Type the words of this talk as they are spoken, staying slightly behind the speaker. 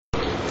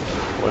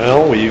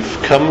Well, we've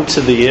come to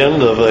the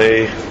end of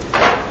a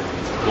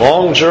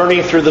long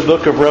journey through the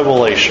book of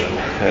Revelation.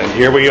 And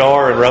here we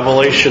are in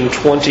Revelation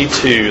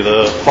 22,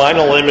 the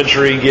final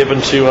imagery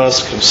given to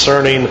us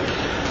concerning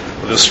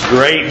this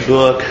great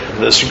book,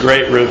 this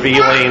great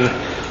revealing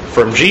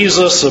from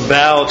Jesus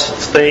about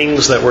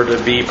things that were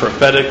to be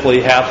prophetically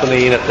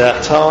happening at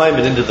that time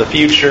and into the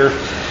future.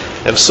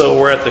 And so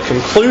we're at the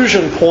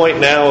conclusion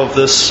point now of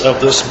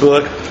this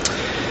book.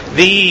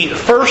 The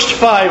first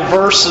 5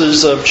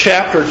 verses of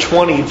chapter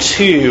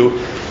 22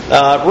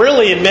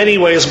 really in many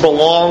ways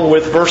belong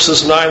with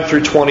verses 9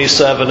 through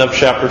 27 of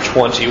chapter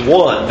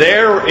 21.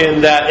 There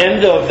in that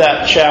end of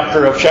that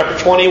chapter of chapter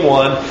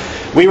 21,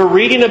 we were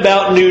reading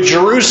about New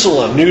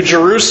Jerusalem. New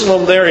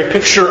Jerusalem there, a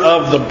picture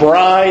of the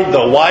bride,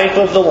 the wife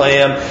of the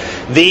Lamb.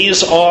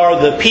 These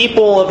are the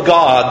people of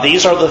God.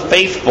 These are the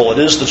faithful. It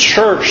is the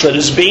church that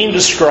is being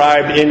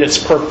described in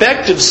its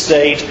perfected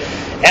state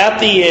at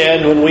the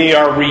end, when we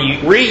are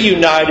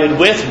reunited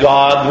with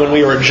God, when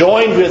we are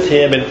joined with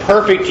Him in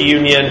perfect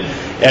union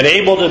and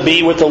able to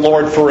be with the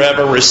Lord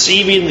forever,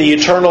 receiving the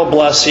eternal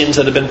blessings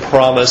that have been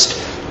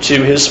promised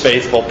to His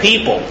faithful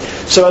people.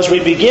 So as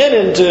we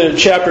begin into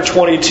chapter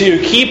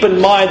 22, keep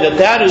in mind that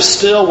that is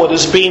still what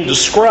is being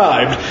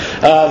described,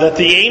 that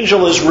the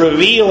angel is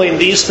revealing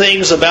these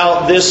things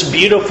about this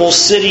beautiful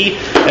city.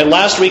 And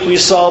last week we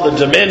saw the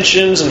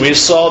dimensions and we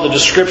saw the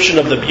description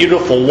of the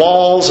beautiful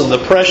walls and the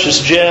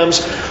precious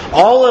gems.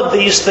 All of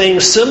these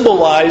things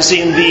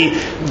symbolizing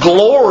the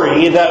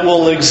glory that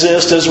will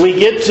exist as we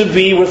get to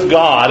be with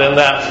God in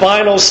that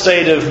final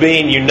state of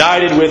being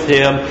united with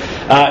Him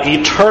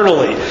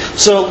eternally.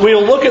 So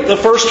we'll look at the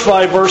first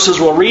 5 verses.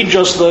 We'll read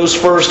just those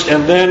first,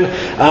 and then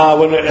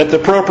when at the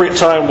appropriate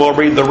time we'll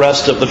read the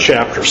rest of the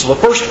chapter. So the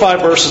first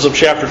 5 verses of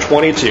chapter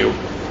 22.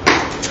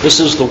 This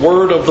is the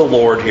word of the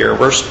Lord here.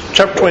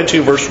 Chapter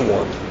 22, verse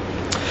 1.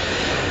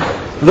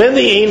 Then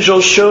the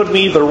angel showed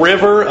me the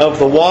river of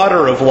the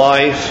water of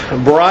life,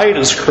 bright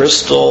as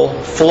crystal,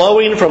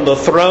 flowing from the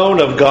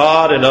throne of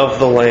God and of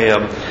the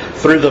Lamb,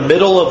 through the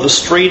middle of the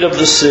street of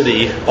the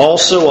city.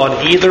 Also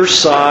on either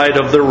side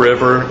of the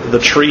river, the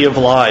tree of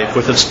life,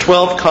 with its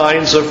 12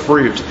 kinds of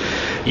fruit,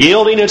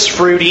 yielding its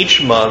fruit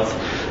each month.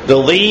 The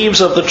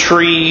leaves of the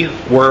tree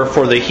were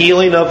for the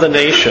healing of the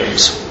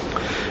nations.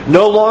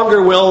 No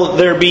longer will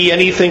there be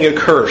anything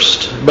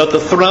accursed, but the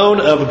throne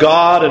of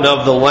God and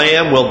of the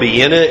Lamb will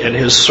be in it, and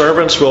His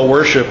servants will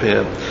worship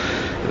Him.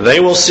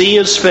 They will see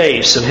His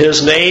face, and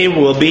His name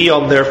will be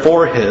on their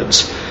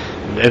foreheads.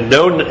 And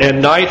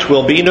night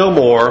will be no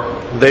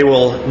more. They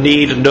will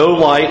need no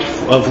light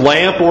of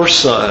lamp or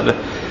sun,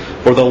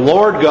 for the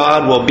Lord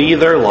God will be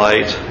their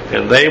light,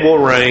 and they will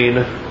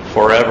reign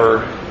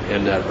forever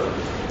and ever.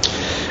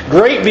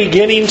 Great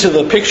beginning to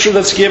the picture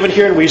that's given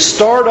here. And we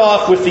start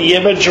off with the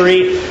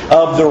imagery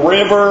of the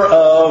river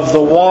of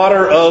the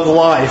water of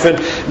life. And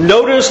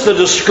notice the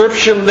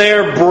description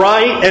there,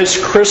 bright as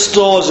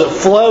crystal as it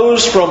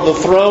flows from the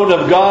throne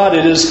of God.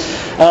 It is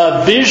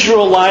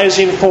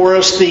visualizing for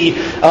us the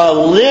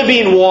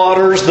living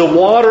waters, the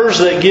waters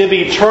that give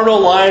eternal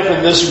life,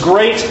 and this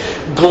great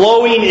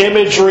glowing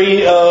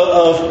imagery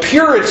of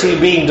purity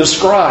being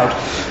described.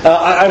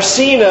 I've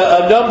seen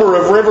a number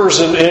of rivers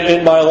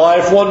in my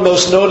life. One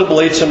most notably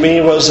to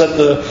me was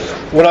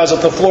when I was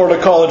at the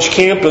Florida College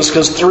campus,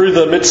 because through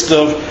the midst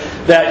of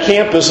that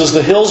campus is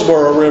the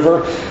Hillsborough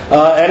River.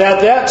 And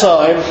at that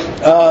time,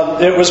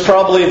 it was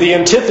probably the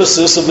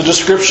antithesis of the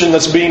description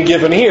that's being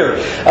given here.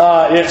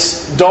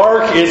 It's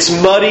dark, it's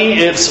muddy,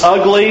 it's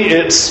ugly,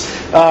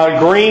 it's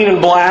green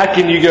and black,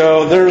 and you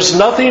go, there's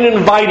nothing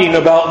inviting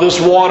about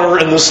this water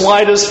in the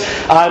slightest.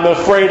 I'm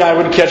afraid I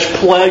would catch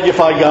plague if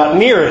I got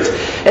near it.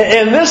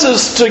 And this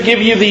is to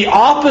give you the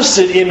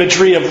opposite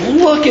imagery of,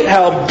 look at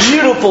how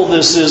beautiful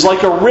this is,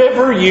 like a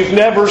river you've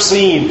never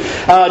seen,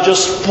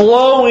 just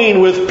flowing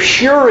with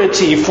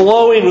purity,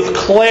 flowing with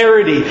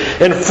clarity,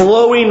 and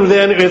flowing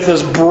then with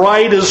as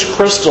bright as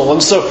crystal.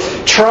 And so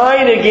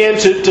trying again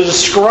to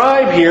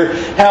describe here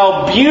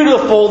how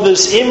beautiful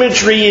this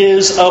imagery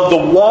is of the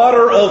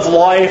water of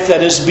life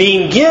that is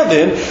being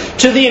given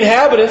to the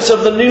inhabitants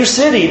of the new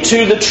city,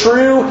 to the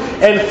true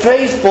and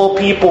faithful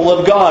people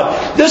of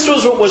God. This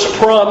was what was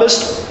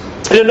promised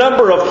in a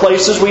number of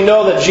places. We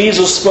know that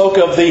Jesus spoke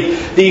of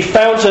the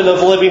fountain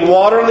of living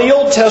water, and the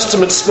Old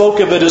Testament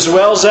spoke of it as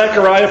well.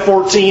 Zechariah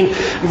 14,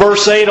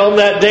 verse 8, on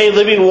that day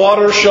living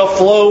waters shall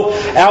flow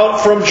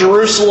out from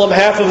Jerusalem,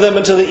 half of them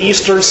into the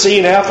eastern sea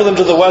and half of them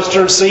to the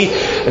western sea,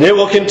 and it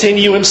will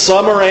continue in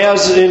summer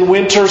as in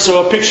winter.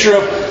 So a picture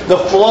of the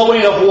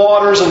flowing of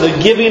waters and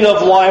the giving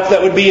of life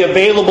that would be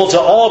available to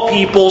all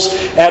peoples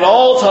at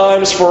all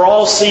times for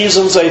all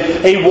seasons,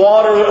 a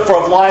water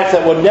of life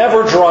that would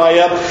never dry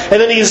up. And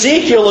then Ezekiel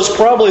Ezekiel is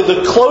probably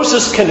the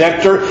closest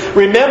connector.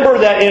 Remember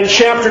that in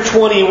chapter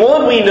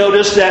 21 we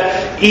noticed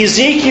that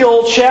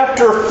Ezekiel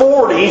chapter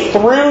 40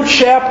 through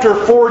chapter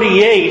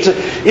 48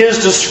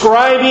 is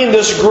describing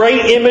this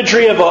great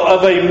imagery of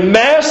a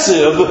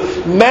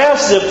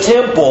massive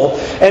temple,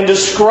 and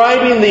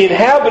describing the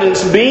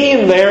inhabitants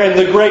being there and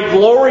the great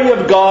glory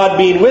of God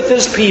being with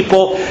His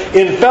people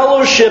in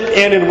fellowship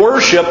and in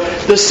worship.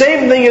 The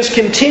same thing is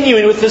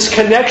continuing with this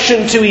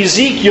connection to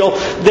Ezekiel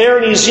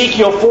there in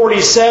Ezekiel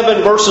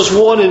 47 verses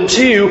 1 and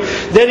 2.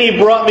 Then He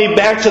brought me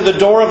back to the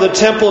door of the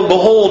temple, and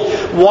behold,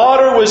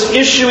 water was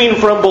issuing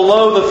from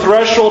below the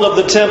threshold of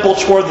the temple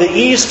toward the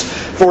east,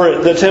 for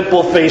the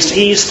temple faced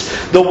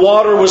east. The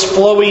water was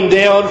flowing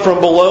down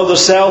from below the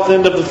south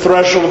end of the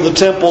threshold of the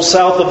temple,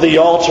 south of the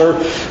altar.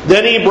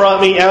 Then He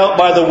brought me out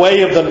by the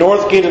way of the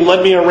north gate and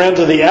led me around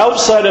to the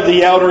outside of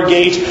the outer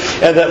gate,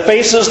 and that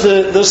faces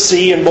the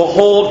sea. And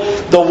behold,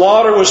 the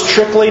water was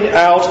trickling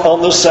out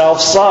on the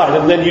south side.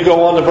 And then you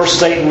go on to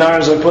verses 8 and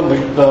 9 as I put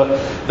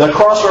the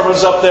cross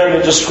reference up there, and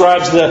it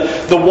describes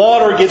the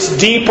water gets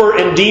deeper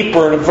and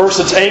deeper. And at first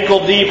it's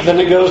ankle deep, then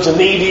it goes to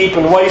knee deep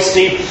and waist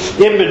deep.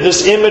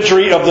 This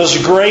imagery of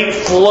this great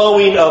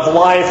flowing of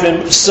life,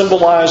 and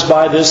symbolized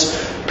by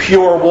this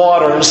pure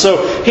water. And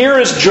so here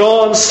is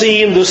John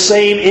seeing the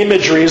same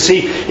imagery as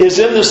he is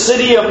in the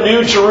city of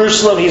New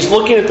Jerusalem. He's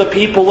looking at the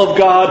people of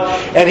God,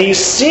 and he's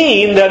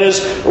seeing that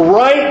is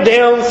right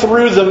down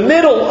through the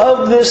middle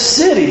of this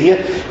city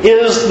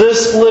is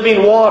this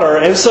living water.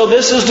 And so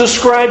this is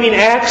describing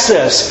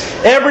access.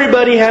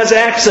 Everybody has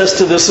access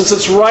to this, since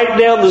it's right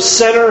down the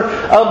center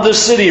of the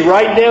city,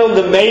 right down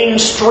the main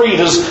street,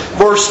 as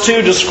verse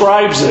 2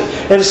 describes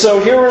it. And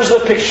so here is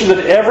the picture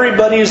that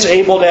everybody is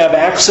able to have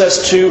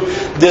access to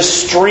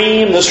this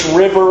stream, this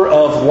river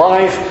of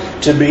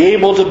life, to be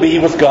able to be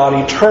with God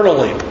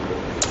eternally.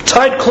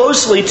 Tied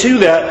closely to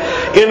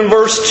that, in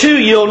verse 2,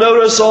 you'll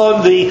notice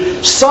on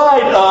the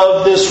side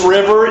of this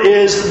river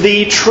is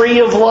the tree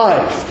of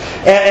life.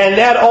 And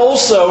that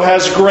also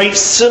has great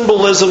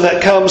symbolism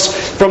that comes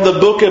from the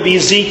book of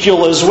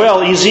Ezekiel as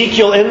well.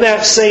 Ezekiel, in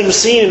that same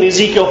scene in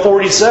Ezekiel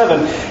 47,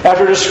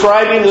 after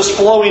describing this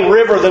flowing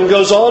river, then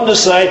goes on to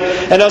say,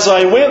 and as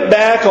I went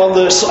back on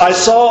this, I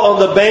saw on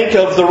the bank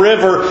of the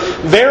river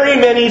very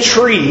many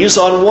trees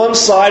on one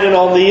side and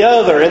on the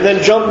other. And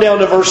then jump down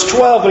to verse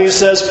 12, and he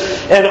says,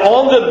 and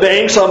on the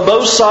banks on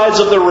both sides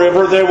of the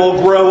river there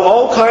will grow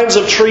all kinds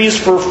of trees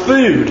for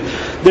food.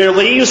 Their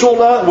leaves will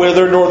not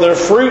wither, nor their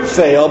fruit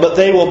fail, but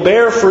they will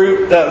bear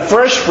fruit,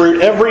 fresh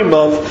fruit every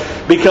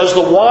month, because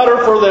the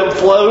water for them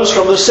flows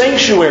from the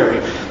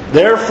sanctuary.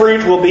 Their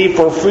fruit will be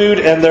for food,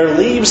 and their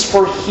leaves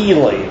for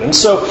healing. And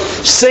so,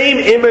 same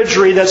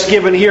imagery that's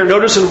given here.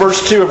 Notice in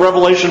verse 2 of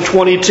Revelation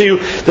 22,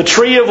 the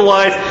tree of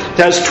life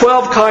has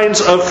 12 kinds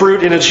of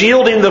fruit, and it's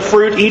yielding the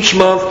fruit each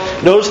month.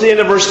 Notice the end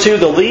of verse 2,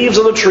 the leaves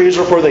of the trees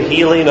are for the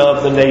healing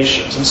of the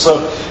nations. And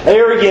so,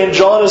 there again,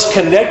 John is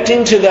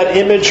connecting to that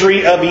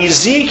imagery of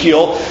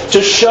Ezekiel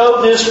to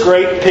show this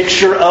great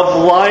picture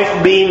of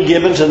life being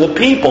given to the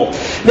people.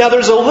 Now,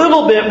 there's a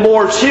little bit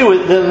more to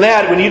it than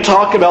that when you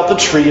talk about the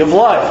tree of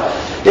life.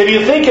 If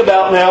you think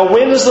about now,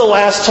 when is the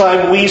last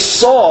time we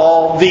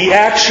saw the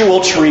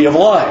actual tree of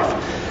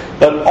life?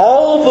 But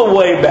all the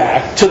way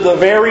back to the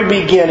very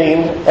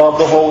beginning of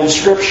the Holy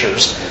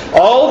Scriptures.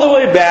 All the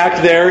way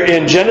back there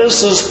in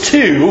Genesis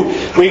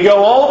 2, we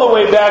go all the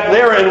way back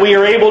there and we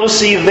are able to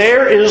see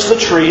there is the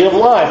tree of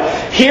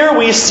life. Here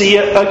we see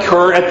it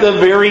occur at the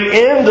very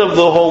end of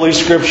the Holy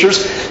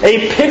Scriptures.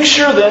 A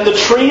picture then, the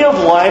tree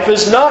of life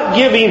is not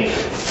giving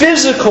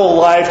physical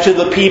life to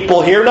the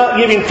people here, not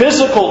giving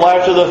physical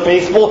life to the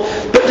faithful,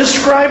 but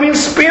describing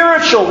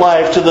spiritual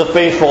life to the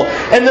faithful.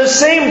 And the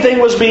same thing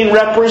was being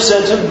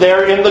represented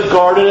there in the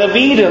Garden of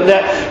Eden,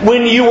 that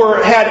when you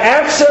had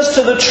access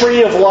to the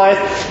tree of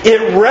life,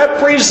 it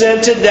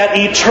represented that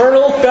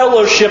eternal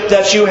fellowship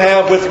that you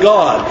have with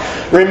God.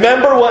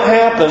 Remember what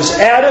happens.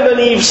 Adam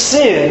and Eve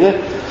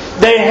sin.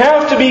 They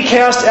have to be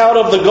cast out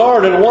of the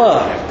garden.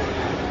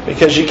 Why?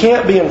 Because you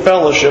can't be in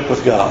fellowship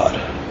with God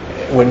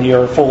when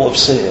you're full of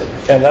sin.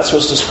 And that's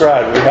what's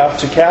described. We have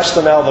to cast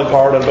them out of the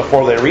garden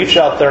before they reach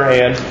out their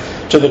hand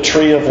to the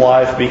tree of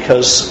life,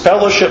 because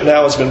fellowship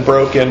now has been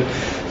broken,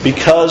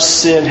 because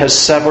sin has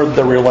severed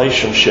the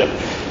relationship.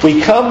 We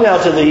come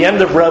now to the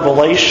end of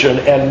Revelation,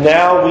 and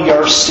now we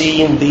are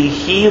seeing the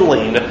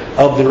healing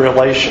of the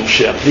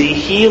relationship, the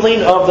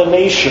healing of the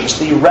nations,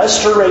 the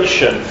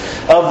restoration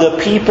of the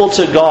people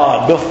to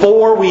God.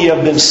 Before, we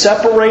have been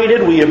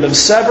separated, we have been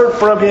severed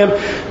from Him,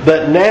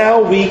 but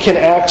now we can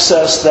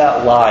access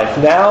that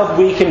life. Now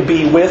we can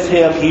be with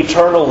Him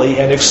eternally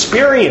and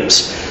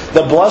experience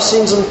the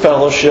blessings and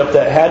fellowship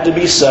that had to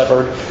be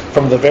severed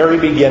from the very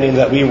beginning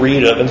that we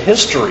read of in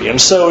history. And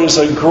so it is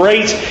a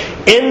great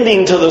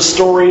ending to the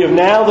story of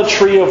now the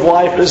tree of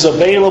life is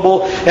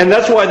available. And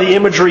that's why the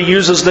imagery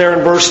uses there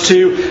in verse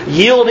 2,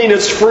 yielding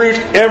its fruit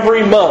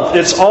every month.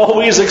 It's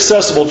always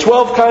accessible.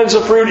 12 kinds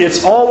of fruit.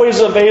 It's always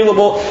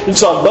available.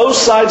 It's on both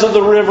sides of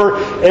the river.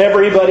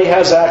 Everybody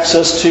has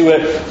access to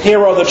it.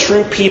 Here are the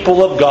true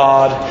people of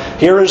God.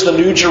 Here is the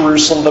New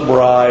Jerusalem, the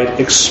bride,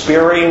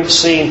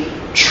 experiencing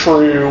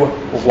true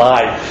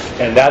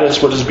life. And that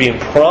is what is being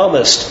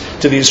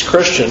promised to these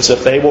Christians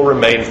if they will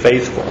remain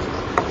faithful.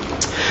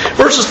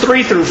 Verses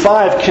 3 through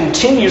 5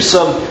 continue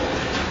some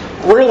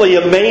really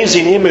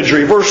amazing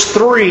imagery. Verse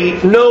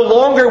 3, no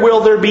longer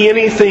will there be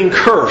anything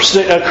cursed.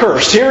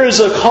 Here is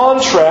a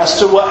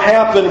contrast to what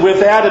happened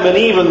with Adam and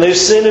Eve, and they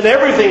sinned and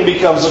everything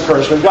becomes a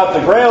curse. We've got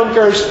the ground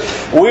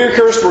cursed, we're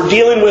cursed, we're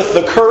dealing with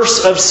the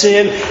curse of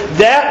sin.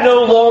 That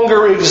no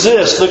longer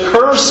exists. The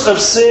curse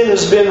of sin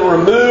has been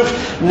removed.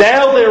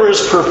 Now there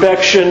is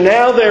perfection.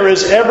 Now there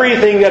is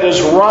everything that is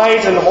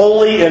right and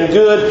holy and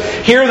good.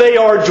 Here they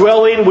are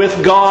dwelling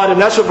with God, and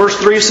that's what verse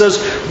 3 says,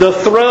 the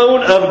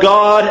throne of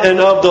God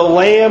and of the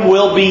Lamb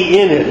will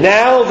be in it.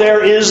 Now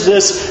there is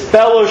this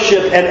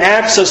fellowship and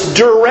access,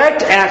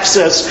 direct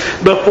access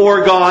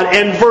before God.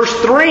 And verse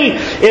 3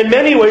 in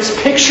many ways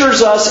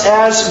pictures us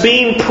as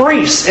being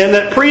priests. And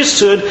that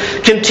priesthood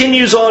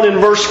continues on in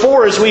verse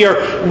 4 as we are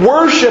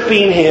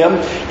worshiping Him.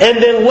 And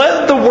then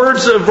let the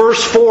words of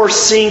verse 4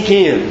 sink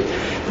in.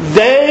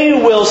 They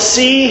will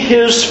see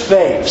His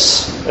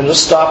face. And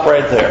just stop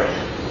right there.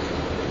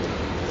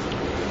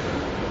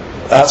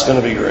 That's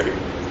going to be great.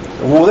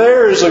 Well,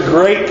 there is a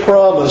great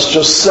promise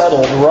just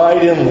settled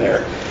right in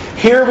there.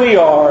 Here we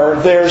are,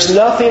 there's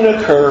nothing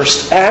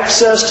accursed,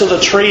 access to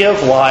the tree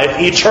of life,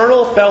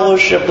 eternal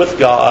fellowship with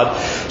God,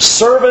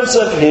 servants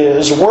of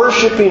His,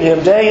 worshiping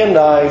Him day and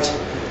night,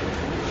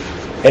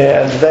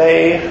 and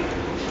they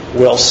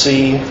will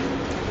see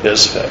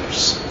His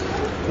face.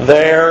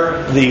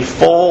 There, the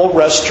full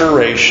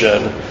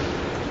restoration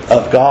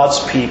of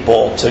God's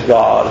people to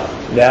God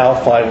now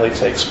finally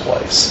takes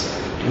place.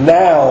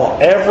 Now,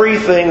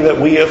 everything that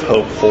we have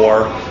hoped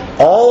for,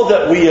 all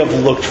that we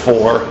have looked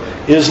for,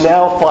 is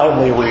now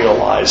finally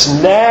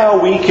realized. Now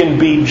we can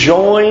be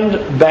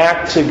joined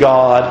back to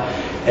God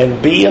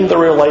and be in the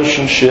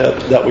relationship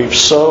that we've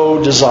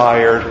so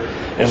desired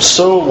and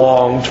so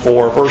longed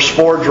for. Verse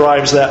 4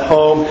 drives that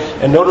home.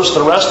 And notice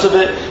the rest of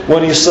it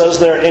when he says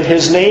there, and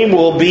His name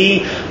will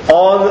be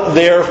on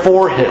their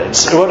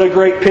foreheads. What a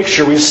great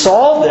picture. We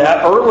saw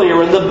that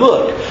earlier in the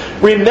book.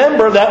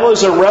 Remember, that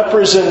was a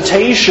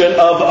representation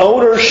of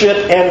ownership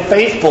and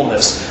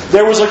faithfulness.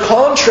 There was a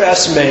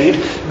contrast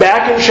made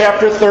back in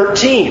chapter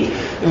 13.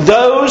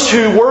 Those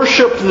who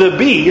worshipped the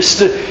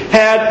beast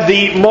had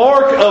the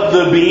mark of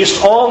the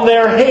beast on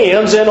their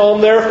hands and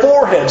on their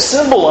foreheads,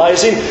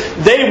 symbolizing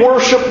they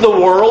worshipped the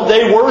world,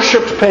 they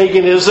worshipped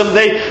paganism,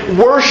 they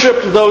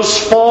worshipped those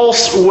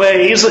false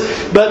ways.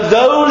 But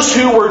those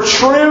who were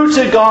true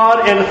to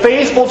God and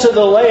faithful to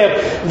the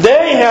Lamb,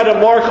 they had a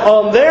mark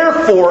on their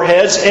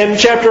foreheads, and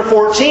chapter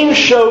 14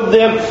 showed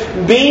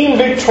them being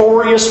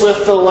victorious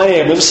with the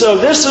Lamb. And so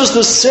this is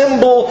the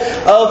symbol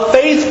of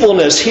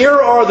faithfulness. Here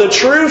are the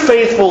true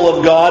faithful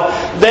of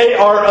God. They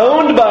are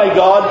owned by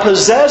God,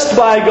 possessed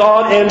by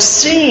God, and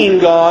seeing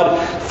God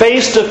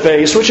face to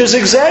face, which is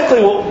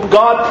exactly what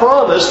God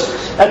promised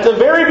at the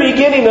very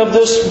beginning of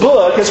this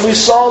book, as we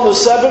saw in the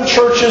 7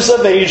 churches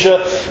of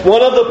Asia.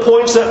 One of the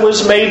points that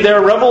was made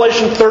there,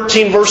 Revelation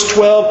 13 verse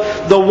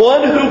 12, the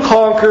one who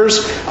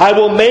conquers, I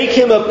will make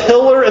him a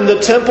pillar in the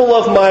temple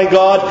of my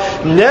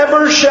God.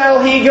 Never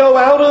shall he go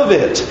out of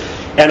it.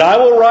 And I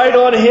will write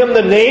on him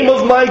the name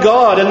of my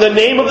God and the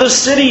name of the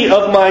city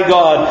of my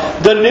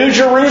God, the New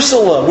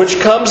Jerusalem, which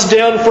comes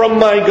down from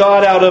my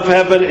God out of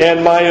heaven,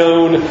 and my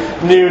own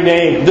new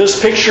name.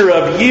 This picture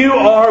of you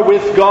are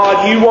with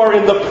God, you are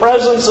in the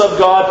presence of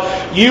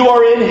God, you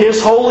are in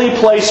His holy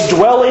place,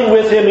 dwelling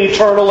with Him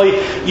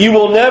eternally. You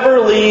will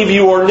never leave,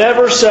 you are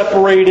never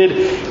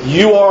separated,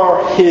 you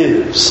are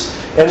His.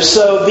 And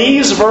so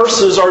these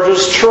verses are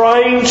just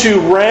trying to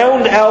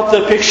round out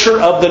the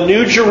picture of the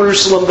New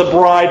Jerusalem, the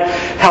bride,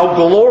 how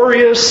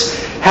glorious,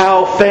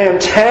 how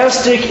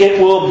fantastic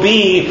it will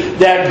be,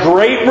 that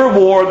great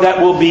reward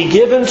that will be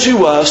given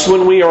to us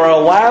when we are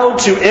allowed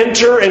to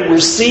enter and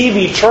receive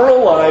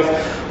eternal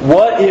life,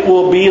 what it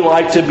will be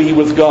like to be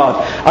with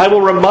God. I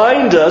will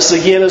remind us,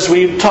 again, as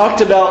we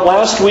talked about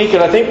last week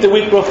and I think the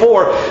week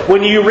before,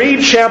 when you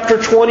read chapter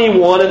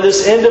 21 and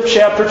this end of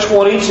chapter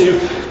 22,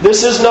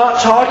 this is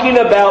not talking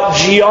about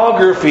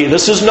geography.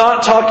 This is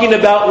not talking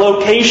about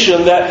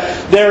location,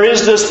 that there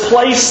is this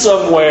place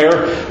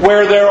somewhere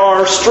where there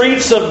are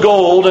streets of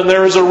gold and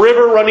there is a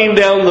river running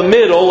down the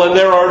middle and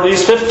there are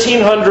these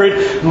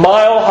 1,500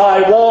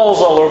 mile-high walls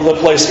all over the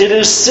place. It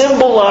is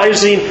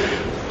symbolizing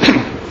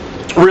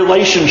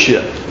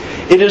relationship.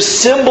 It is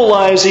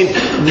symbolizing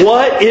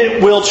what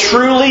it will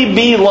truly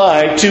be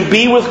like to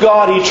be with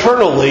God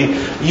eternally,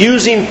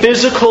 using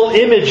physical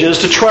images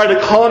to try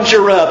to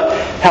conjure up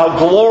how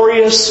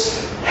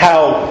glorious,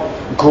 how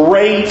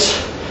great,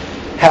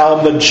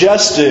 how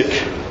majestic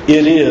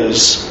it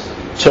is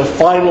to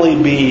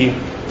finally be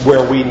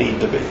where we need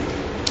to be.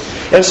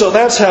 And so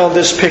that's how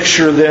this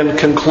picture then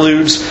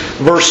concludes.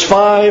 Verse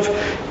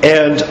 5,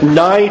 and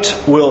night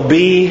will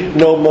be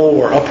no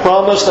more. A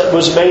promise that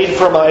was made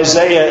from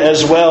Isaiah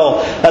as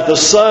well, that the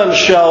sun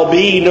shall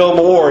be no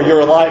more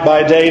your light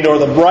by day, nor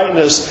the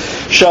brightness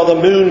shall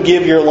the moon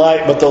give your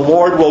light, but the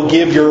Lord will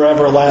give your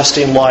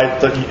everlasting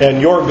light,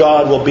 and your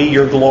God will be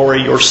your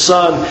glory. Your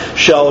sun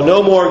shall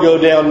no more go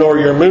down, nor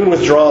your moon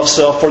withdraw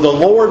itself, for the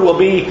Lord will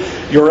be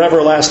your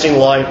everlasting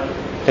light,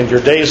 and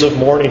your days of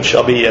mourning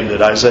shall be ended.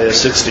 Isaiah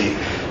 60,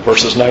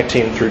 verses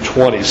 19 through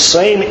 20.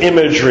 Same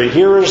imagery.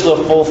 Here is the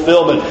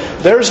fulfillment.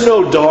 There's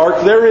no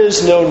dark. There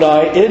is no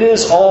night. It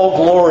is all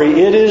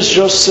glory. It is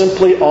just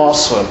simply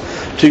awesome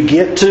to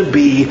get to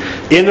be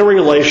in a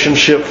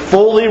relationship,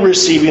 fully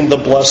receiving the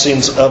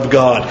blessings of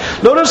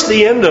God. Notice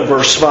the end of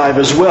verse 5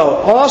 as well.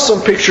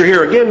 Awesome picture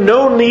here. Again,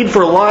 no need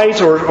for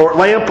light or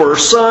lamp or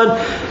sun.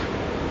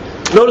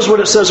 Notice what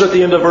it says at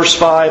the end of verse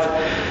 5.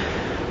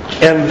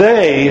 And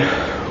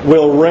they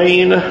will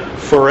reign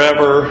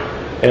forever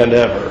and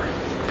ever.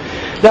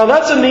 Now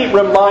that's a neat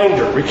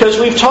reminder, because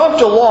we've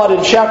talked a lot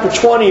in chapter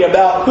 20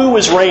 about who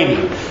is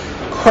reigning.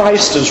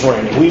 Christ is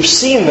reigning. We've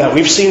seen that.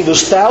 We've seen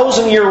this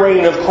 1,000-year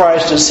reign of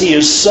Christ as He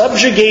is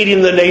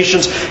subjugating the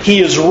nations.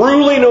 He is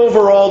ruling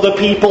over all the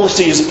people.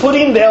 He is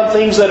putting down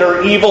things that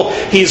are evil.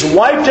 He's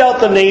wiped out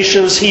the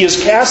nations. He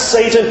has cast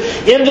Satan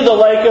into the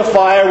lake of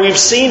fire. We've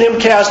seen Him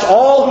cast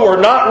all who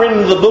are not written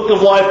in the book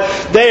of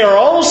life. They are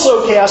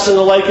also cast in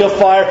the lake of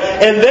fire.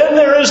 And then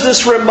there is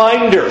this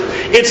reminder.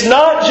 It's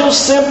not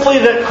just simply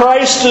that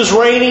Christ is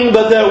reigning,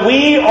 but that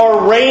we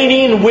are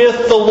reigning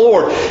with the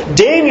Lord.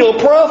 Daniel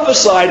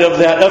prophesied of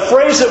that. A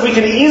phrase that we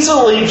can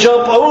easily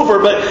jump over,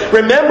 but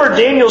remember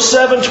Daniel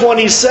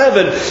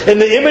 7:27 and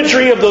the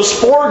imagery of those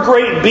four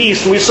great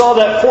beasts. We saw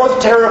that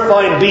fourth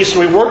terrifying beast.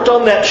 We worked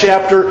on that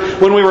chapter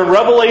when we were in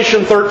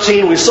Revelation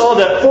 13. We saw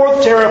that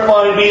fourth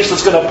terrifying beast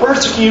that's going to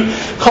persecute,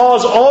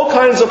 cause all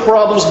kinds of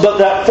problems, but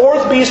that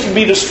fourth beast would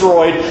be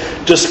destroyed,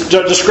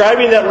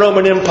 describing that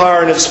Roman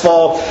Empire and its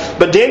fall.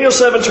 But Daniel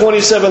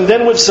 7:27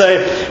 then would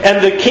say,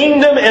 and the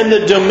kingdom and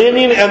the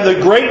dominion and the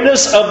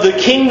greatness of the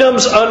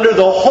kingdoms under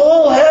the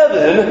whole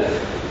heaven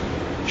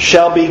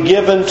shall be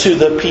given to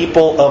the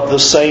people of the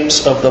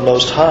saints of the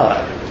Most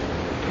High.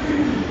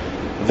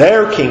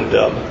 Their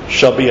kingdom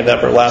shall be an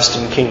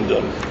everlasting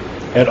kingdom,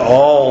 and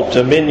all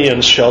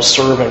dominions shall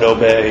serve and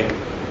obey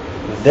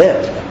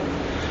them.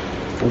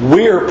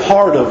 We're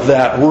part of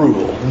that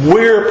rule.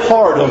 We're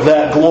part of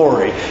that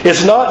glory.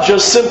 It's not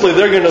just simply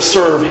they're going to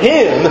serve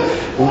Him.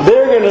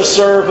 They're going to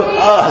serve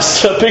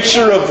us. A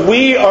picture of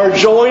we are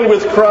joined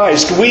with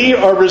Christ. We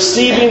are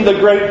receiving the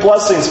great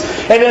blessings.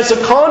 And as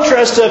a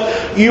contrast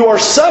of you are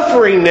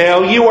suffering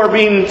now, you are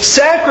being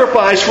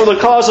sacrificed for the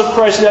cause of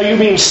Christ now, you're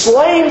being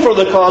slain for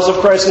the cause of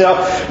Christ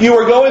now, you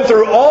are going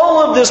through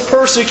all of this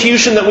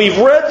persecution that we've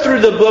read through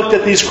the book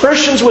that these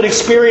Christians would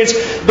experience,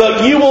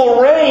 but you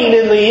will reign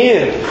in the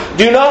end.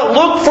 Do not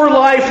look for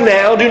life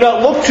now. Do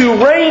not look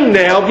to reign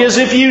now, because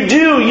if you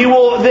do, you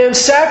will then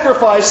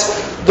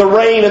sacrifice the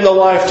reign and the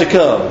life to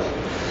come.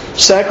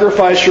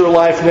 Sacrifice your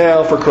life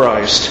now for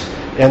Christ,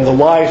 and the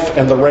life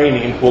and the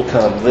reigning will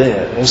come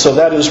then. And so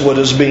that is what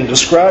is being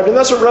described, and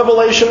that's what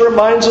Revelation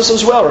reminds us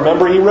as well.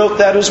 Remember, He wrote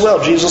that as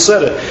well. Jesus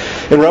said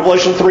it in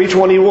Revelation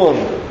 3:21.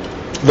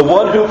 The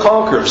one who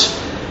conquers,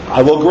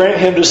 I will grant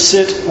him to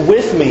sit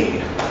with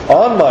me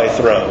on my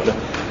throne,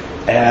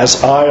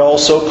 as I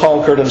also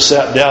conquered and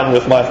sat down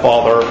with my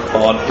Father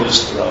on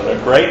His throne.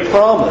 A great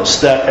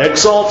promise that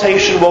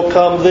exaltation will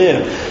come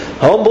then.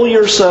 Humble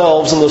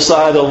yourselves in the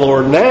sight of the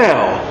Lord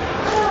now,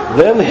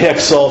 then the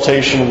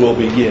exaltation will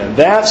begin.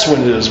 That's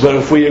when it is. But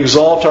if we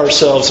exalt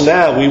ourselves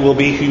now, we will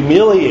be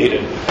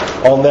humiliated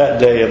on that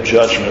day of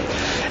judgment.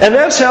 And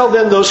that's how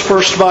then those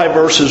first 5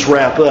 verses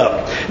wrap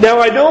up. Now,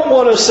 I don't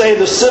want to say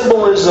the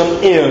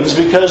symbolism ends,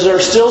 because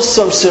there's still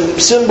some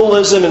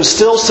symbolism and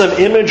still some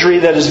imagery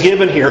that is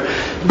given here.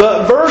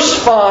 But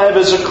verse 5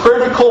 is a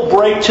critical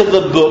break to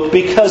the book,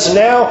 because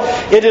now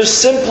it is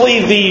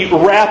simply the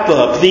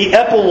wrap-up, the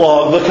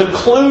epilogue, the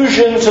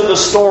conclusion to the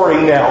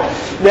story now.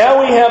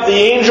 Now we have the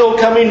angel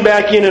coming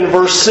back in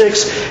verse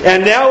 6,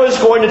 and now is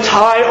going to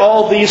tie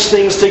all these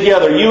things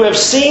together. You have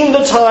seen the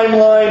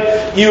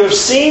timeline, you have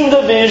seen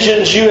the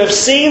visions, you have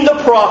seen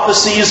the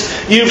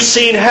prophecies, you've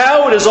seen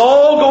how it is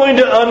all going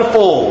to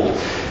unfold.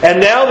 And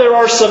now there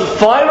are some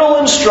final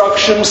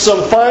instructions,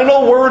 some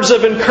final words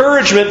of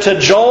encouragement to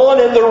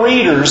John and the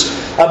readers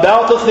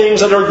about the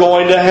things that are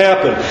going to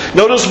happen.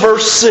 Notice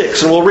verse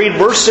 6, and we'll read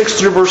verse 6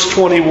 through verse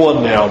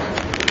 21 now.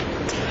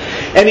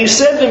 And he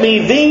said to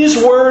me, these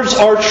words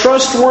are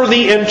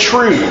trustworthy and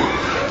true.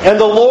 And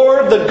the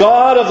Lord, the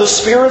God of the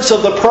spirits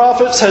of the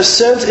prophets, has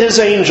sent His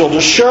angel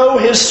to show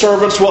His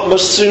servants what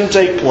must soon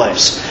take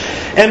place.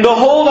 And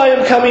behold, I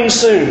am coming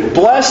soon.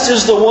 Blessed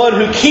is the one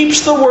who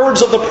keeps the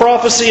words of the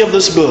prophecy of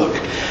this book.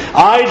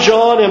 I,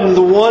 John, am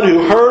the one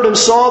who heard and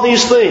saw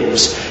these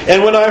things.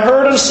 And when I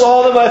heard and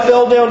saw them, I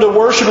fell down to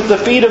worship at the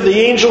feet of the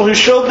angel who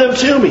showed them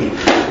to me.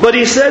 But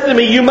he said to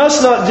me, you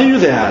must not do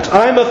that.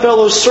 I am a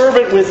fellow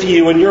servant with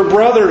you and your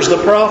brothers,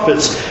 the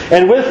prophets,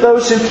 and with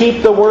those who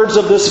keep the words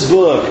of this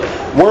book.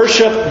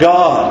 Worship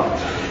God.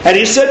 And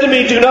he said to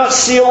me, do not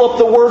seal up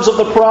the words of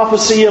the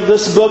prophecy of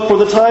this book, for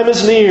the time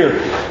is near.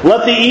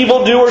 Let the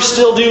evildoer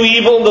still do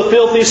evil, and the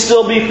filthy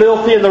still be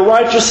filthy, and the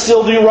righteous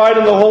still do right,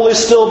 and the holy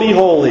still be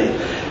holy.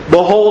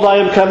 Behold, I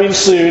am coming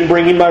soon,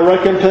 bringing my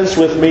recompense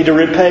with me to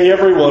repay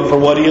everyone for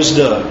what he has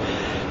done.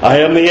 I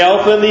am the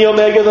Alpha and the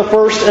Omega, the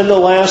first and the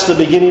last, the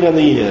beginning and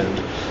the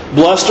end.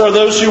 Blessed are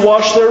those who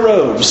wash their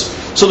robes,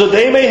 so that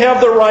they may have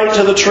the right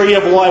to the tree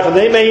of life, and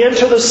they may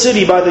enter the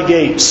city by the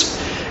gates.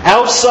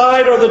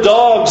 Outside are the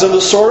dogs and the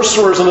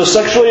sorcerers and the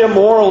sexually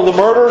immoral and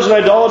the murderers and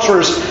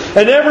idolaters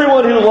and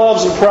everyone who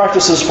loves and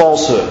practices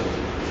falsehood.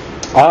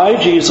 I,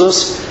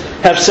 Jesus,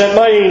 have sent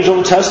my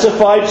angel to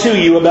testify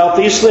to you about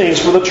these things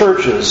for the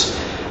churches.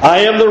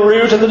 I am the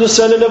root and the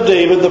descendant of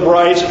David, the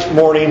bright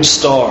morning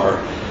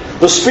star.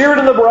 The Spirit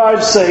and the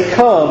bride say,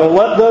 come, and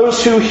let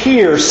those who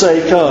hear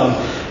say, come.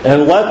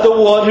 And let the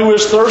one who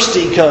is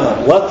thirsty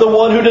come. Let the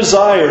one who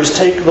desires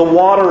take the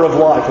water of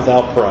life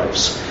without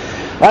price.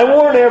 I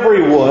warn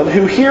everyone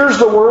who hears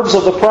the words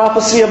of the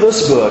prophecy of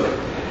this book.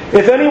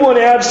 If anyone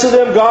adds to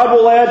them, God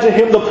will add to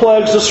him the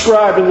plagues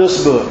described in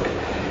this book.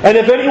 And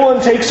if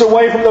anyone takes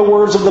away from the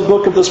words of the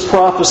book of this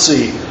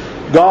prophecy,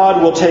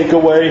 God will take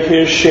away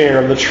his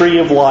share in the tree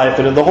of life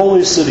and in the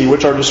holy city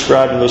which are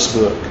described in this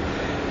book.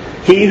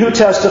 He who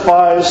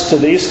testifies to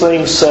these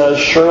things says,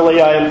 surely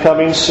I am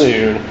coming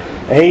soon.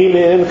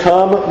 Amen.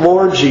 Come,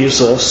 Lord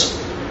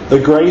Jesus. The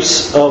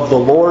grace of the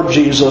Lord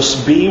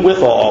Jesus be with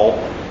all.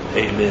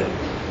 Amen.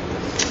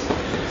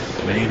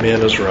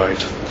 Amen is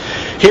right.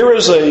 Here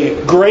is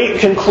a great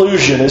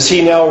conclusion as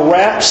he now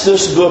wraps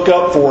this book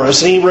up for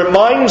us. And he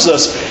reminds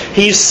us,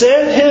 he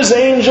sent his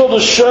angel to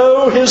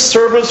show his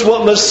servants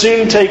what must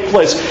soon take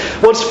place.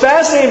 What's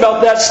fascinating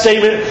about that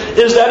statement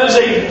is that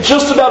is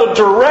just about a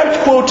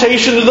direct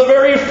quotation to the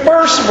very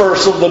first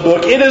verse of the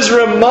book. It is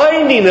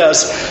reminding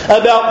us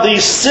about the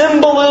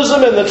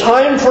symbolism and the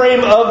time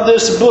frame of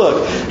this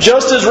book.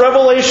 Just as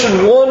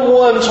Revelation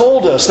 1:1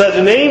 told us that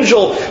an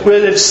angel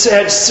had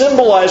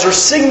symbolized or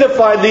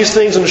signified these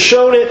things and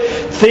shown it,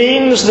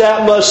 things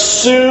that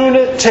must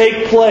soon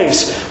take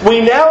place. We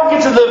now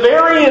get to the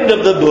very end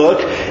of the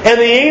book, and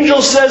the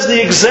angel says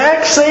the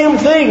exact same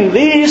thing.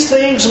 These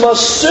things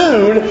must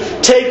soon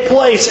take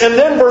place. And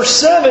then verse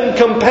 7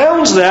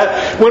 compounds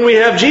that when we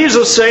have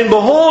Jesus saying,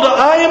 behold,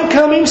 I am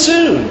coming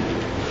soon.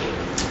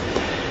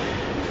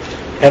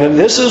 And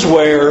this is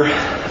where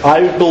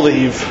I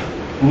believe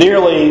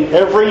nearly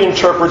every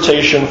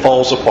interpretation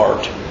falls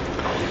apart.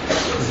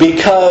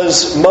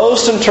 Because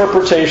most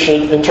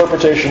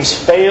interpretations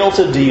fail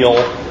to deal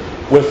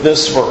with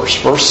this verse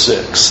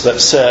 6,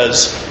 that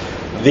says,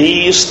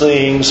 these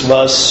things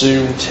must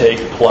soon take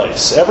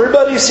place.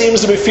 Everybody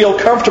seems to feel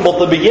comfortable at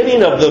the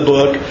beginning of the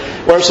book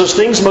where it says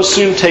things must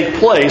soon take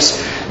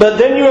place. But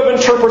then you have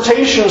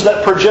interpretations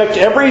that project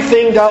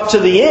everything out to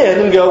the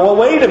end and go, well,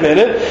 wait a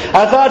minute.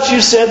 I thought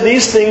you said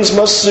these things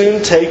must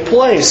soon take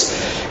place.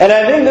 And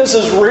I think this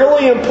is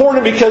really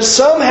important because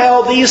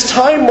somehow these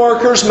time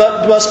markers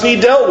must be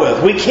dealt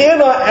with. We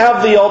cannot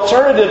have the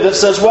alternative that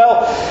says,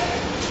 well,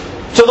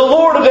 to the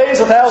Lord a day is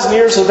 1,000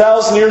 years,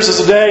 1,000 years is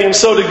a day, and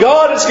so to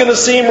God it's going to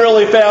seem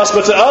really fast,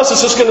 but to us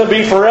it's just going to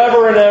be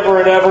forever and ever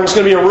and ever. It's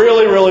going to be a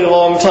really, really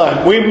long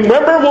time. We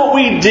remember what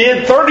we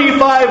did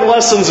 35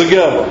 lessons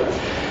ago.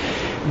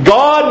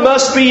 God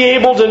must be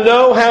able to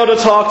know how to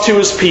talk to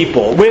His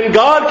people. When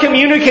God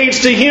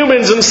communicates to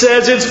humans and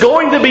says it's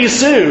going to be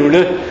soon,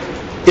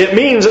 it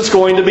means it's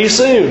going to be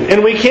soon.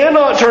 And we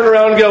cannot turn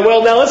around and go,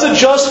 well, now let's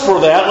adjust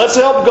for that. Let's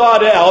help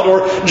God out.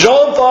 Or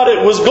John thought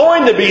it was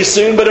going to be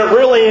soon, but it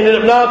really ended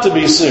up not to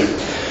be soon.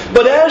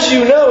 But as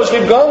you know, as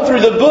we've gone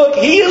through the book,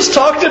 He has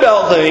talked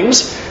about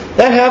things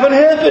that haven't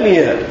happened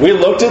yet. We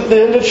looked at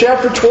the end of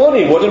chapter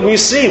 20. What did we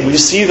see? We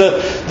see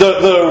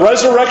the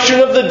resurrection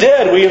of the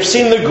dead. We have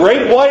seen the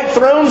great white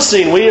throne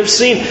scene. We have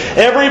seen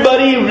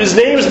everybody, his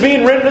names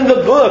being written in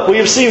the book. We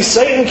have seen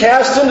Satan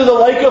cast into the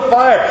lake of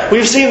fire.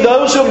 We've seen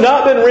those who have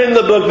not been written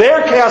in the book.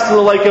 They're cast into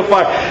the lake of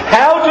fire.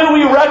 How do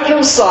we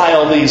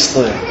reconcile these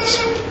things?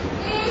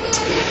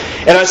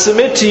 And I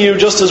submit to you,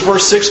 just as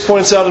verse 6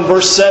 points out and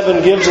verse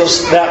 7 gives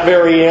us that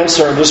very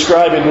answer,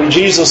 describing when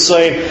Jesus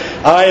saying,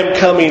 I am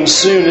coming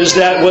soon, is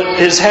that what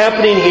is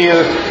happening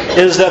here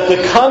is that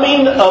the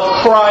coming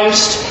of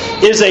Christ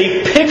is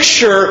a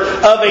picture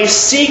of a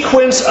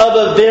sequence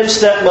of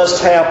events that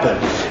must happen.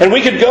 And we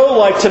could go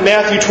like to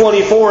Matthew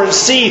 24 and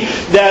see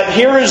that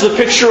here is the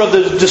picture of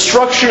the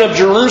destruction of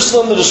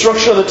Jerusalem, the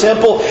destruction of the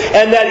temple,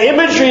 and that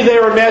imagery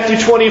there in Matthew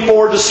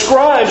 24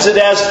 describes it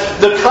as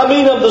the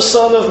coming of the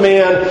Son of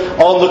Man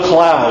on the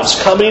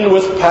clouds, coming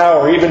with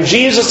power. Even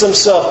Jesus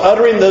Himself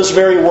uttering those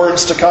very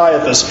words to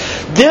Caiaphas.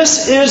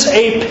 This is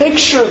a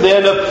picture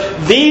then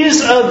of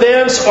these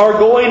events are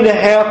going to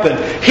happen.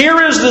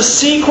 Here is the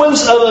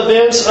sequence of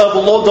events of the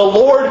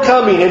Lord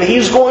coming, and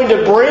He's going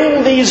to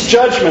bring these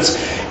judgments.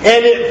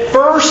 And it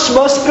first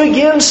must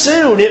begin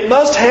soon. It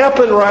must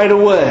happen right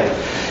away.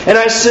 And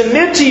I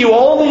submit to you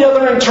all the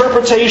other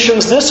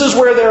interpretations, this is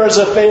where there is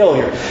a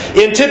failure.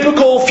 In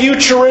typical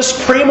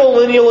futurist,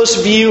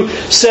 premillennialist view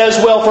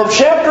says, well, from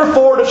chapter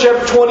 4 to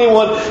chapter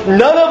 21,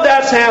 none of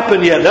that's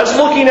happened yet. That's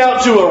looking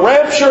out to a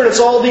rapture and it's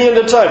all the end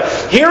of time.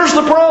 Here's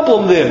the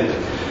problem then.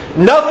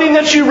 Nothing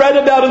that you read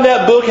about in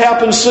that book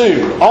happened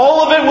soon.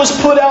 All of it was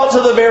put out to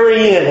the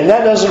very end, and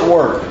that doesn't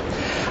work.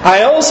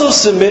 I also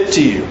submit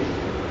to you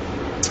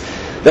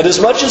that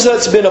as much as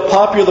that's been a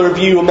popular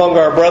view among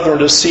our brethren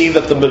to see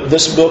that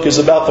this book is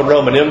about the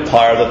Roman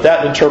Empire,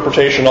 that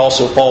interpretation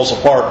also falls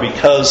apart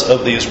because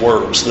of these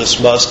words. This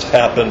must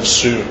happen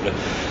soon.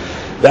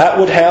 That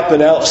would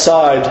happen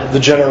outside the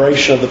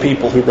generation of the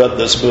people who read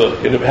this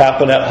book. It would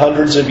happen at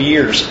hundreds of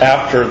years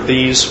after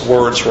these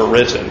words were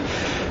written.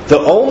 The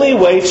only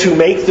way to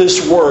make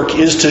this work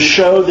is to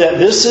show that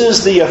this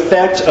is the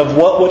effect of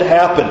what would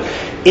happen.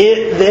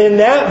 In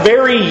that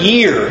very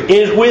year,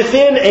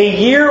 within a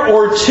year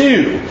or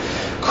two,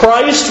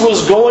 Christ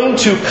was going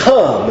to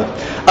come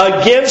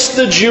against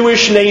the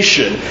Jewish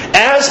nation,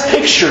 as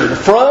pictured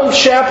from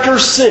chapter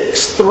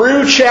 6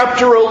 through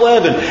chapter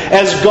 11,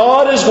 as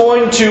God is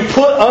going to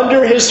put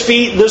under His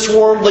feet this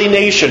worldly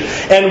nation.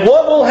 And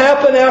what will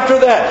happen after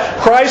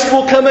that? Christ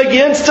will come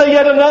against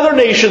yet another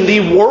nation,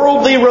 the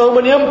worldly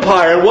Roman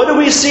Empire. And what do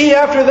we see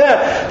after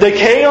that? The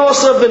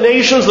chaos of the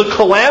nations, the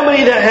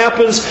calamity that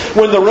happens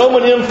when the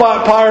Roman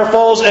Empire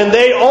falls, and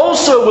they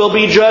also will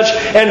be judged.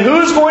 And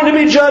who's going to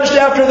be judged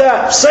after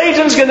that?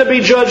 Satan's going to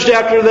be judged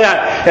after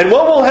that. And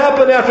what will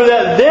happen after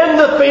that? Then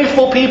the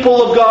faithful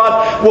people of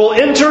God will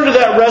enter into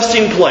that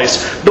resting place.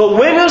 But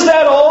when is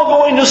that all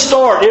going to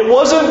start? It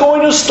wasn't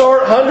going to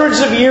start hundreds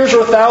of years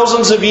or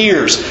thousands of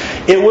years.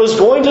 It was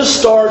going to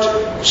start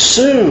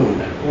soon,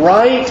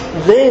 right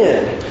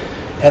then.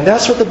 And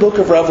that's what the book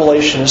of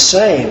Revelation is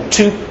saying.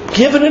 To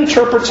give an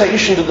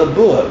interpretation to the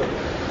book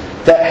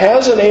that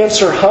has an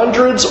answer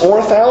hundreds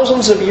or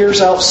thousands of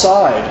years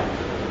outside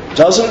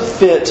doesn't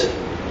fit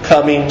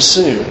coming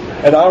soon.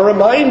 And I'll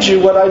remind you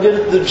what I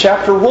did in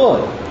chapter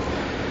 1.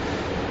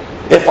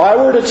 If I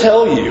were to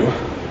tell you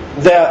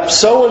that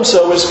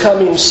so-and-so is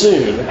coming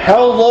soon,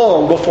 how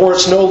long before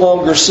it's no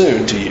longer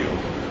soon to you?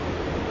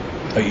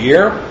 A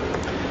year?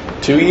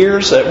 2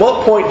 years? At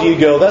what point do you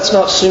go, that's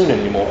not soon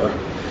anymore?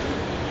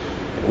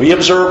 We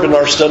observed in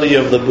our study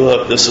of the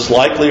book, this is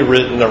likely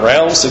written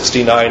around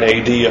 69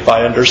 AD, if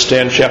I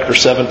understand chapter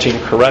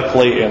 17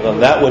 correctly, and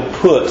then that would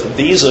put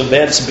these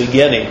events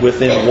beginning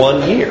within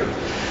 1 year.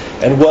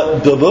 And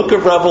what the book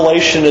of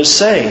Revelation is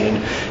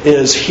saying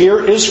is,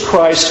 here is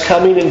Christ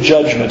coming in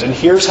judgment, and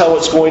here's how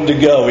it's going to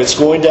go. It's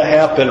going to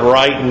happen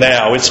right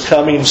now. It's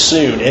coming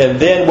soon. And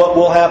then what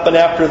will happen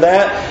after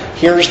that?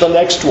 Here's the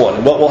next one.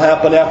 And what will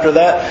happen after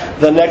that?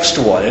 The next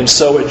one. And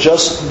so it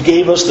just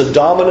gave us the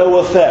domino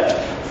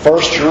effect.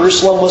 First,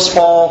 Jerusalem must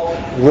fall,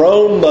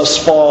 Rome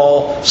must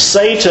fall,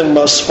 Satan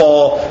must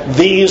fall.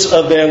 These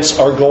events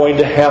are going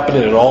to happen,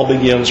 and it all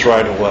begins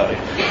right away.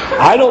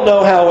 I don't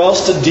know how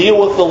else to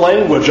deal with the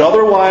language.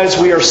 Otherwise,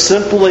 we are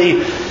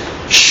simply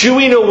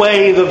shooing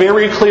away the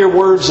very clear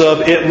words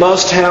of it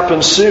must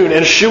happen soon,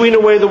 and shooing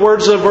away the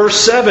words of verse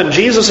 7.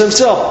 Jesus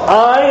Himself,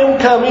 I am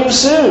coming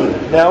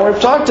soon. Now,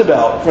 we've talked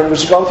about, when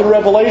we've gone through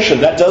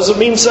Revelation, that doesn't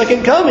mean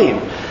second coming.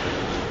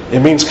 It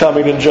means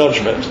coming in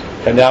judgment.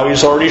 And now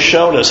He's already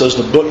shown us, as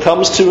the book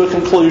comes to a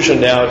conclusion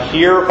now,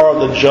 here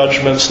are the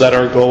judgments that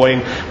are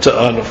going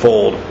to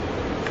unfold.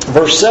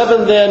 Verse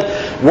 7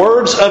 then,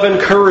 words of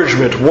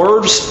encouragement,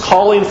 words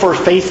calling for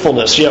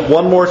faithfulness. Yet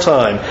one more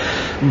time.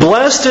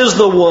 Blessed is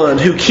the one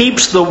who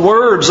keeps the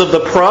words of the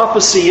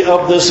prophecy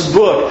of this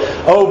book.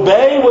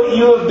 Obey what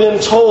you have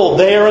been told.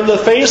 They are in the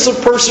face of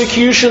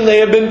persecution. They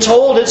have been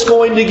told it's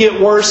going to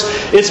get worse.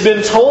 It's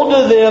been told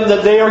to them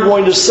that they are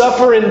going to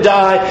suffer and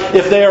die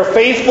if they are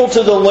faithful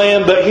to the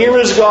Lamb. But here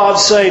is God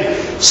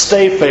saying,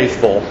 stay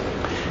faithful.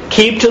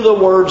 Keep to the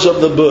words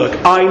of the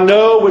book. I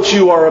know what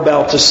you are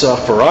about to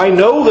suffer. I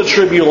know the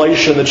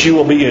tribulation that you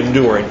will be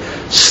enduring.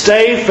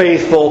 Stay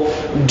faithful.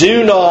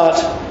 Do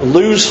not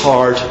lose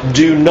heart.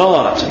 Do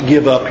not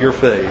give up your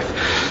faith.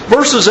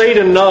 Verses 8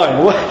 and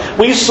 9.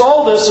 We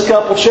saw this a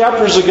couple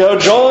chapters ago.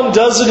 John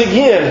does it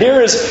again.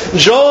 Here is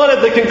John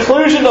at the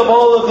conclusion of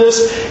all of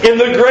this, in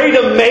the great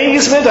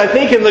amazement, I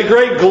think in the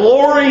great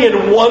glory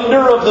and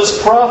wonder of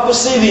this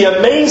prophecy, the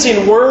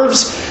amazing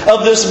words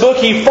of this book,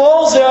 he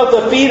falls down at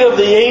the feet of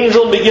the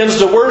angel and begins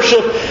to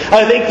worship.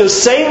 I think the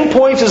same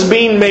point is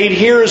being made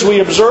here as we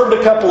observed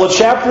a couple of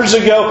chapters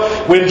ago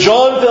when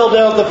John fell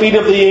down at the feet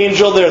of the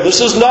angel there.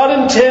 This is not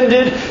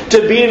intended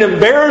to be an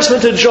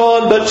embarrassment to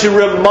John, but to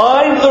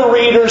remind the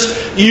readers,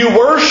 you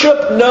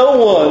worship no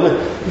one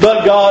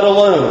but God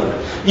alone.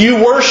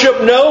 You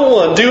worship no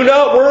one. Do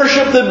not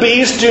worship the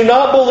beast. Do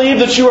not believe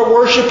that you are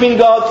worshiping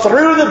God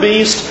through the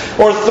beast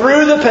or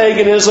through the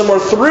paganism or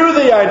through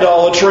the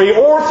idolatry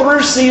or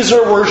through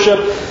Caesar worship.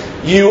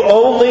 You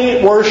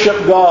only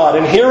worship God.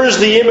 And here is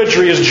the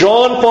imagery as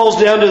John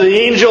falls down to the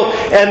angel,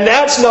 and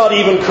that's not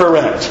even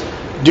correct.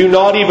 Do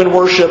not even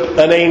worship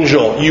an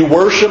angel. You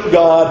worship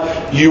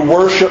God. You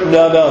worship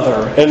none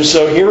other. And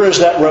so here is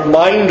that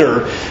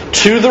reminder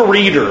to the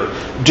reader.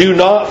 Do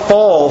not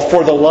fall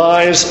for the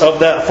lies of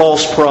that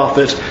false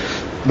prophet.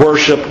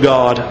 Worship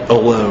God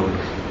alone.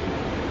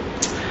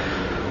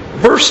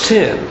 Verse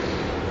 10.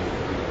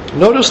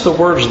 Notice the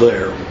words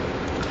there.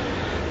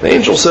 The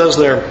angel says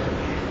there,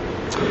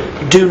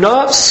 do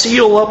not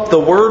seal up the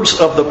words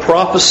of the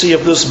prophecy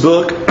of this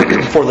book,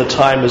 for the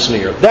time is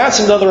near. That's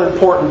another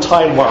important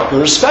time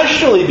marker,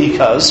 especially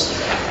because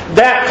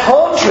that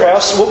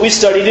contrasts what we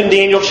studied in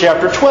Daniel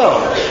chapter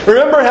 12.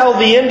 Remember how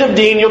the end of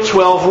Daniel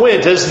 12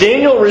 went. As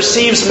Daniel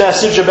receives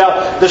message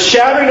about the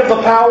shattering of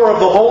the power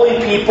of the holy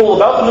people,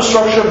 about the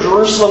destruction of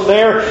Jerusalem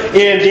there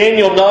in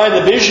Daniel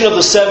 9, the vision of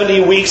the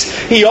 70 weeks,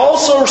 he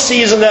also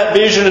sees in that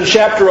vision in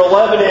chapter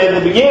 11 and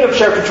the beginning of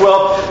chapter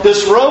 12,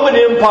 this Roman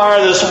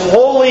Empire, this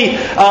holy,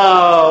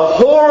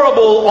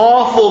 horrible,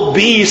 awful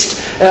beast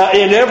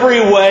in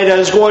every way that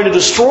is going to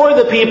destroy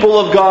the people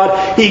of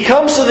God. He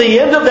comes to the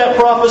end of that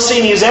prophecy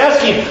and he's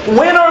asking,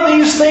 when are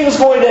these things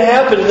going to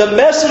happen? The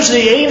message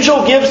the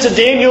angel gives to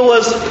Daniel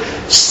is,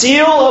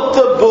 seal up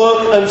the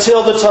book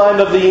until the time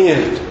of the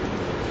end.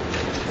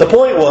 The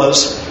point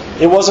was,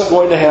 it wasn't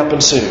going to happen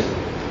soon.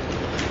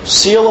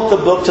 Seal up the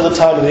book to the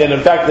time of the end.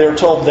 In fact, they're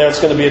told there it's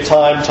going to be a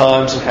time,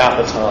 times, and half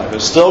a time.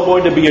 It's still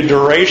going to be a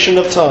duration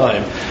of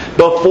time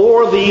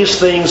before these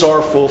things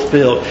are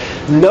fulfilled.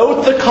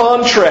 Note the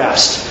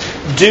contrast.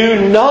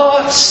 Do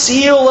not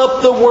seal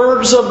up the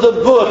words of the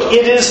book.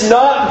 It is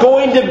not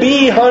going to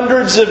be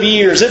hundreds of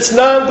years. It's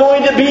not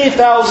going to be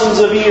thousands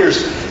of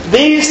years.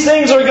 These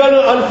things are going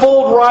to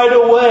unfold right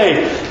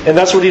away. And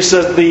that's what he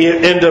says at the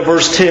end of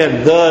verse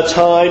 10. The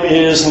time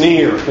is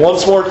near.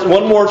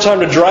 One more time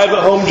to drive it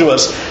home to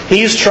us.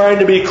 He's trying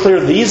to be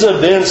clear. These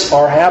events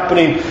are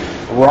happening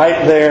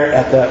right there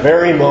at that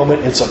very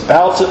moment. It's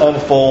about to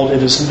unfold.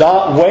 It is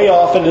not way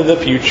off into the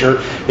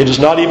future. It is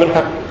not even,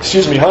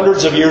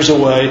 hundreds of years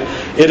away.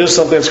 It is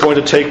something that's going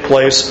to take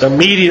place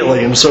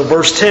immediately. And so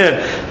verse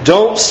 10,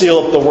 don't seal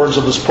up the words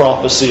of this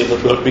prophecy of the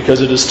book because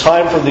it is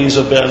time for these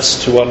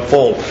events to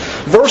unfold.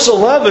 Verse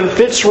 11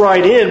 fits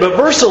right in, but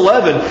verse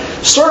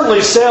 11 certainly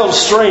sounds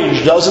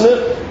strange, doesn't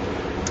it?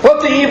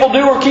 Let the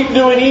evildoer keep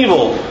doing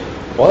evil.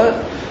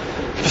 What?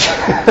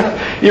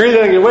 You're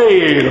thinking,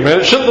 wait a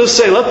minute, shouldn't this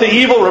say, let the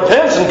evil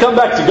repent and come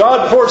back to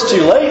God before it's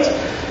too late?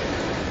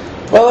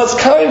 Well, that's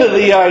kind of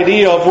the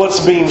idea of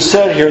what's being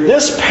said here.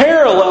 This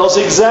parallels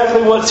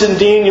exactly what's in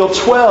Daniel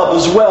 12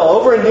 as well.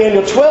 Over in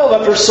Daniel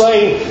 12, after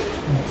saying,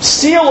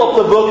 seal up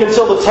the book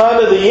until the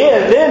time of the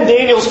end, then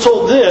Daniel's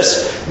told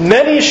this,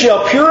 many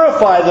shall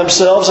purify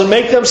themselves and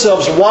make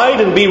themselves white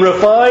and be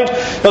refined,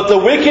 but the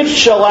wicked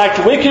shall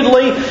act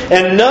wickedly,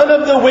 and none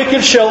of the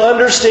wicked shall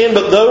understand,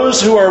 but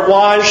those who are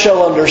wise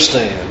shall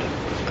understand.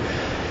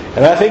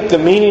 And I think the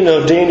meaning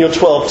of Daniel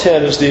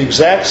 12:10 is the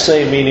exact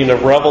same meaning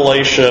of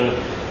Revelation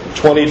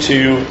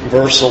 22,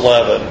 verse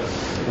 11.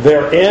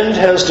 Their end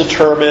has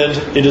determined,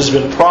 it has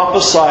been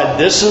prophesied,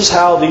 this is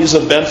how these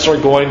events are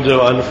going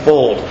to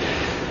unfold.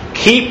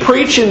 Keep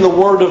preaching the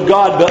Word of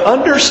God, but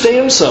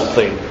understand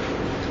something.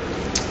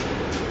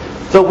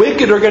 The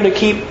wicked are going to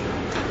keep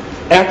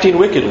acting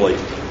wickedly,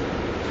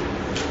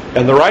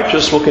 and the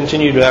righteous will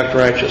continue to act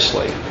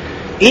righteously.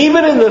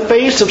 Even in the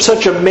face of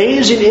such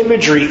amazing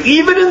imagery,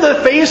 even in the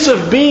face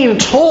of being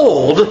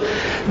told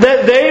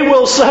that they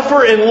will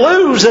suffer and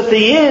lose at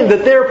the end,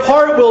 that their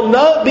part will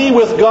not be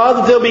with God,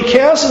 that they'll be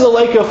cast in the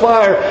lake of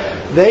fire,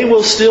 they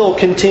will still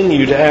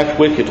continue to act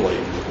wickedly.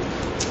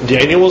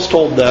 Daniel was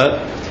told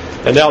that,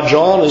 and now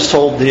John is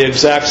told the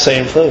exact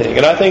same thing.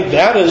 And I think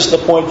that is the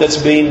point that's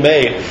being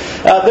made.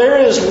 There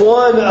is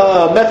one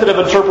method of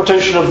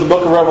interpretation of the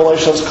book of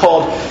Revelation that's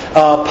called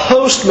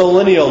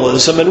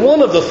postmillennialism. And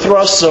one of the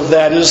thrusts of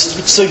that is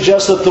to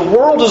suggest that the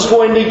world is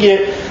going to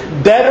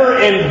get better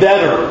and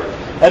better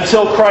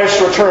until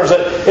Christ returns.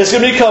 That it's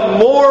going to become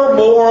more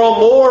moral,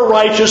 more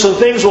righteous, and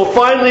things will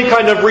finally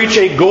kind of reach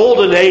a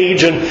golden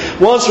age. And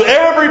once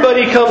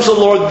everybody comes to the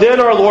Lord, then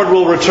our Lord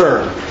will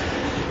return.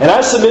 And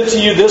I submit to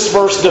you, this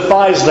verse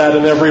defies that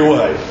in every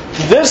way.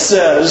 This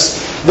says,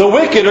 the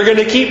wicked are going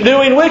to keep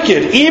doing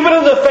wicked. Even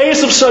in the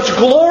face of such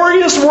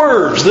glorious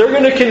words, they're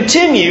going to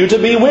continue to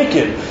be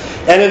wicked.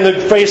 And in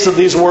the face of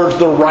these words,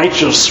 the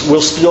righteous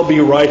will still be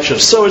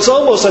righteous. So it's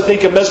almost, I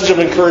think, a message of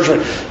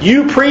encouragement.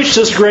 You preach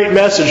this great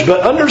message,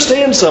 but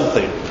understand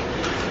something.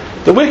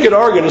 The wicked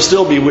are going to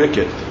still be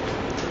wicked.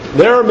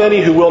 There are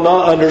many who will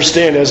not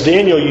understand, as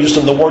Daniel used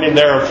in the wording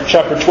there of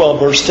chapter 12,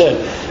 verse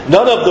 10.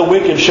 None of the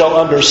wicked shall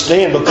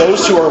understand, but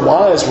those who are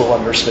wise will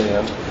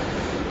understand.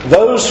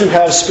 Those who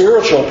have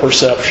spiritual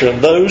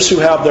perception, those who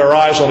have their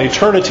eyes on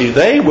eternity,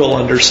 they will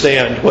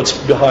understand what's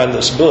behind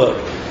this book.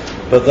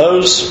 But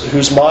those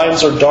whose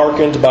minds are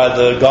darkened by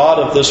the God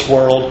of this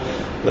world,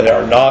 they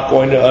are not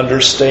going to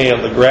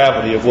understand the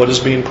gravity of what is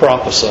being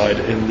prophesied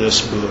in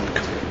this book.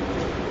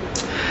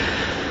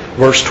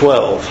 Verse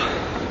 12.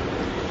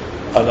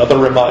 Another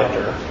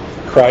reminder.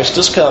 Christ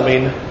is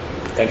coming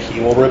and He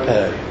will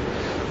repay.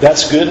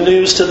 That's good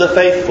news to the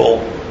faithful.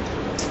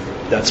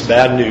 That's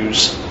bad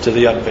news to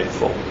the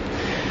unfaithful.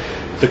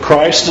 The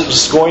Christ that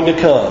is going to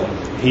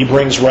come, He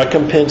brings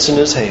recompense in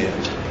His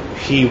hand.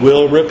 He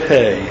will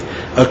repay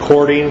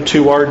according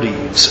to our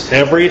deeds.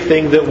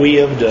 Everything that we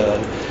have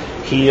done,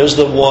 He is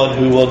the one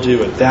who will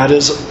do it. That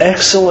is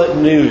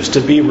excellent news,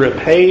 to be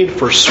repaid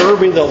for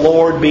serving the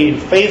Lord, being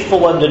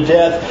faithful unto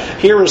death.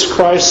 Here is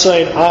Christ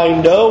saying,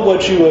 I know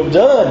what you have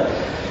done,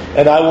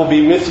 and I will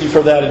be with you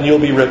for that, and you'll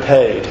be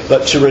repaid.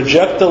 But to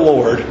reject the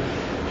Lord,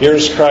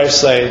 here's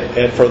Christ saying,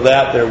 and for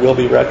that there will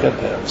be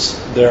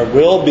recompense. There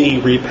will be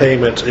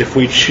repayment if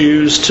we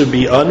choose to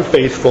be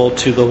unfaithful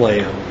to the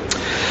Lamb.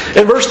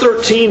 In verse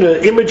 13,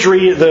 the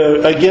imagery,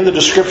 again the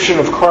description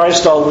of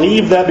Christ, I'll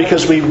leave that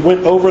because we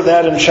went over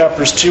that in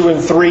chapters 2 and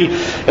 3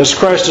 as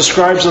Christ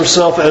describes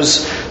Himself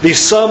as the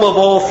sum of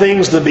all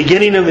things, the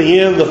beginning and the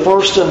end, the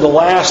first and the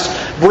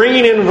last,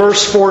 bringing in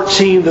verse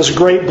 14 this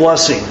great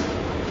blessing.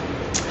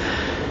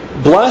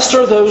 Blessed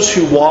are those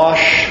who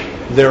wash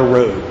their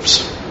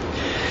robes.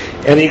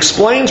 And He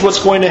explains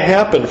what's going to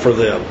happen for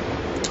them.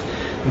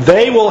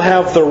 They will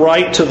have the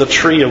right to the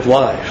tree of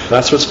life.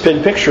 That's what's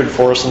been pictured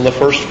for us in the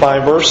first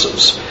 5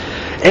 verses.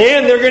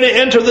 And they're going to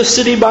enter the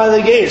city by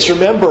the gates.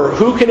 Remember,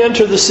 who can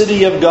enter the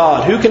city of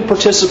God? Who can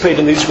participate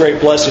in these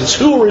great blessings?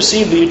 Who will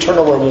receive the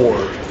eternal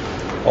reward?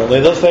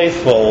 Only the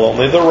faithful,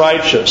 only the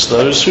righteous,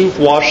 those who've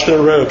washed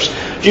their robes.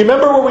 Do you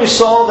remember where we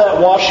saw that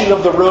washing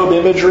of the robe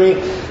imagery?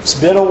 It's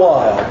been a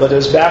while, but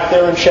it's back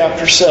there in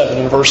chapter 7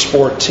 and verse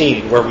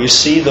 14, where we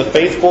see the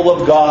faithful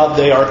of God,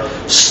 they are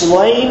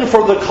slain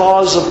for the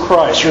cause of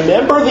Christ.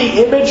 Remember,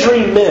 the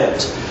imagery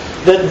meant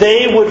that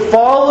they would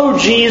follow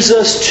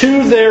Jesus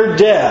to their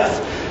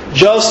death,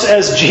 just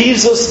as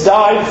Jesus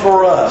died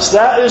for us.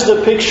 That is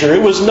the picture.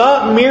 It was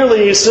not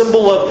merely a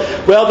symbol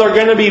of, well, they're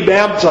going to be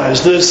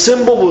baptized. The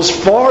symbol was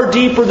far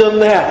deeper than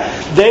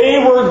that. They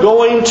were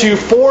going to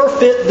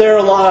forfeit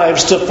their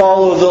lives to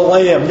follow the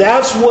Lamb.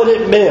 That's what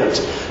it meant,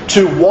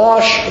 to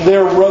wash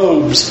their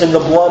robes in the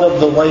blood of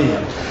the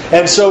Lamb.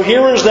 And so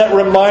here is that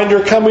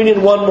reminder coming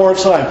in one more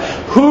time.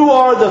 Who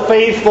are the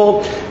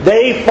faithful?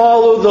 They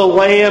follow the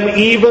Lamb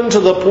even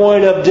to the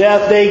point of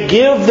death. They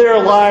give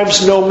their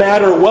lives no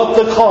matter what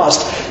the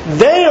cost.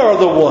 They are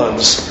the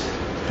ones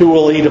who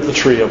will eat of the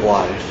tree of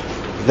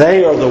life.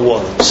 They are the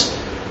ones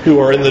who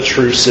are in the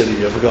true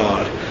city of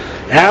God.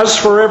 As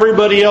for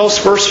everybody else,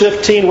 verse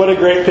 15, what a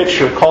great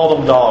picture. Call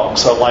them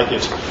dogs. I like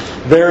it.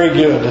 Very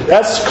good.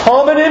 That's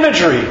common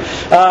imagery,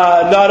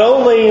 not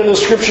only in the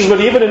Scriptures, but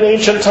even in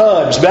ancient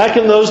times. Back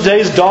in those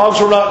days, dogs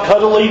were not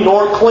cuddly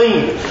nor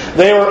clean.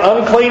 They were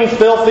unclean,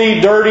 filthy,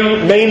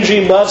 dirty,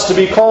 mangy mutts. To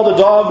be called a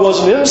dog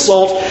was an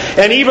insult.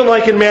 And even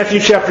like in Matthew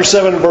chapter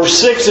 7, verse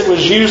 6, it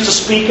was used to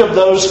speak of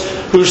those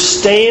who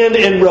stand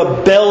in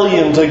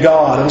rebellion to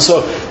God. And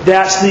so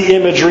that's the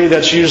imagery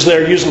that's used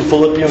there, used in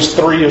Philippians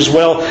 3 as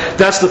well.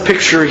 That's the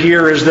picture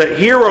here, is that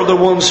here are the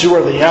ones who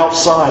are the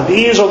outside.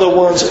 These are the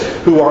ones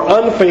who are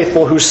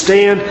unfaithful, who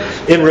stand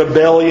in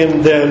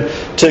rebellion then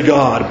to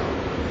God.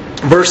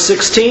 Verse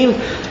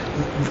 16,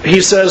 he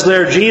says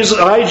there,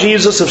 I,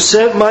 Jesus, have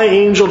sent my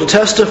angel to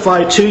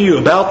testify to you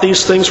about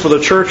these things for the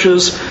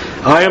churches.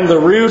 I am the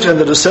root and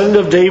the descendant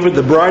of David,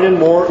 the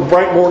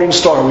bright morning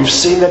star. We've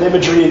seen that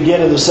imagery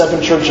again in the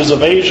 7 churches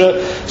of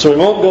Asia, so we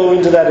won't go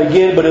into that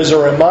again, but as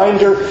a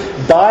reminder,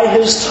 by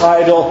His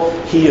title,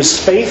 He is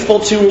faithful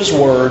to His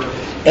word.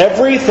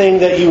 Everything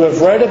that you have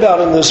read about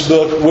in this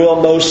book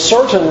will most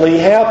certainly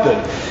happen.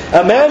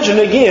 Imagine,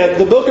 again,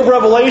 the book of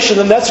Revelation,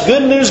 and that's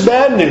good news,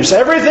 bad news.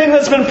 Everything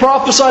that's been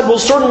prophesied will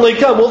certainly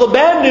come. Well, the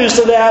bad news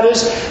to that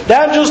is,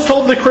 that just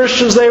told the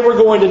Christians they were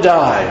going to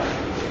die.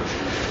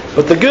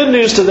 But the good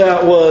news to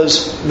that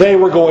was, they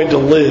were going to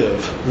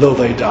live, though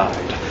they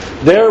died.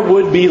 There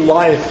would be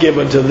life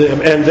given to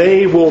them, and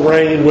they will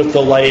reign with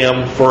the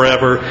Lamb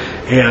forever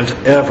and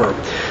ever.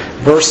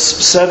 Verse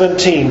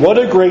 17, what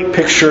a great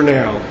picture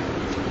now.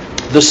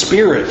 The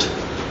Spirit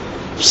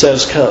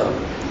says,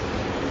 come.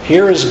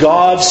 Here is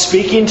God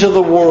speaking to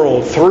the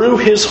world through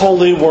His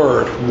holy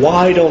word.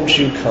 Why don't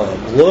you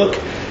come?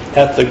 Look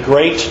at the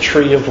great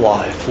tree of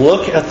life.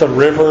 Look at the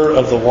river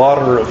of the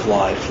water of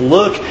life.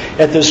 Look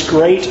at this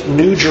great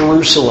New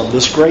Jerusalem,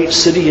 this great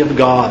city of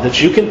God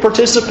that you can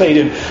participate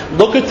in.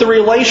 Look at the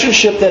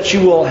relationship that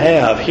you will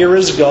have. Here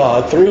is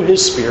God through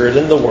His Spirit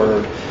in the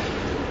Word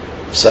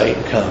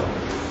saying, come.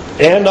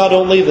 And not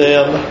only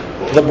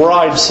them, the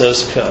bride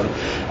says, come.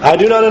 I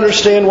do not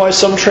understand why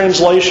some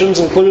translations,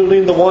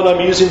 including the one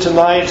I'm using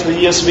tonight, the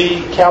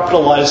ESV,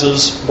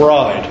 capitalizes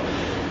bride.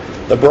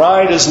 The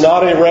bride is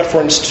not a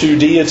reference to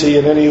deity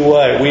in any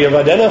way. We have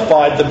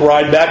identified the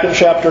bride back in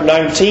chapter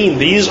 19.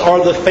 These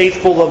are the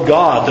faithful of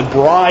God. The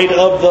bride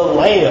of the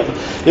Lamb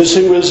is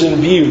who is in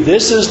view.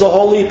 This is the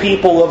holy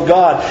people of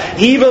God.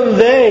 Even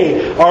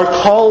they are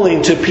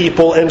calling to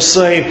people and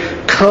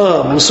saying,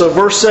 come. And so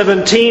verse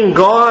 17,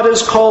 God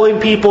is calling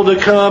people to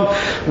come.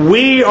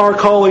 We are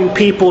calling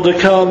people to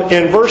come.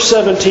 And verse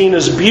 17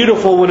 is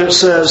beautiful when it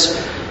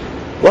says,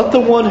 let the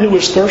one who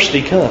is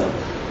thirsty come.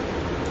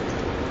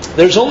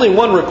 There's only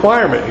one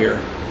requirement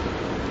here,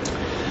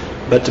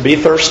 but to be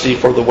thirsty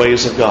for the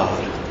ways of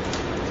God,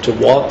 to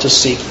want to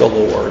seek the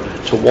Lord,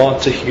 to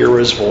want to hear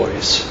His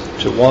voice,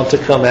 to want to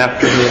come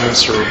after Him and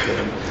serve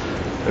Him.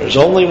 There's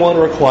only one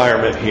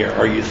requirement here.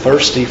 Are you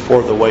thirsty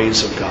for the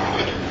ways of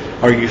God?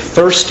 Are you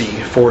thirsty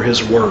for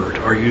His Word?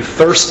 Are you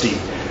thirsty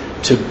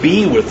to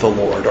be with the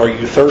Lord? Are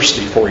you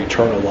thirsty for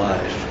eternal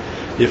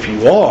life? If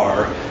you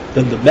are,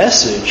 then the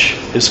message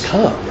is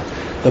come.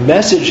 The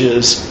message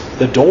is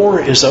the door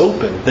is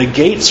open. The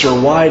gates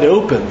are wide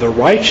open. The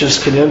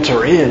righteous can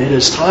enter in. It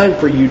is time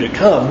for you to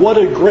come. What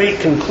a great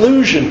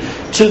conclusion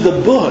to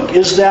the book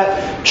is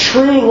that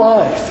true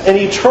life and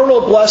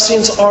eternal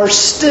blessings are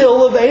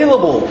still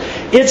available.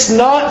 It's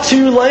not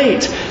too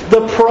late.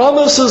 The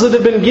promises that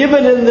have been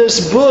given in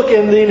this book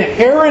and the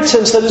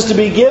inheritance that is to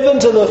be given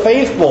to the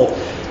faithful,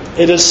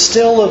 it is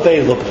still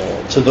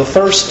available to the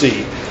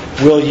thirsty.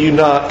 Will you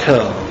not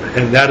come?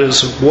 And that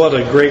is what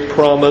a great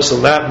promise,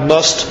 and that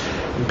must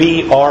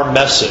be our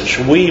message.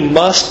 We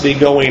must be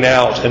going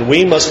out, and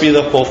we must be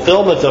the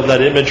fulfillment of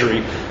that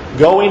imagery,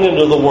 going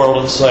into the world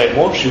and saying,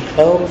 won't you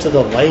come to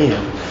the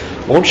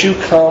Lamb? Won't you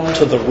come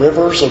to the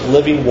rivers of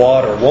living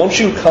water? Won't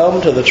you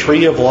come to the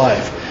tree of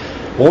life?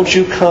 Won't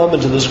you come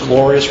into this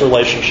glorious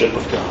relationship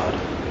with God?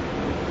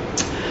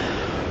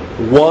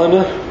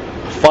 One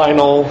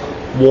final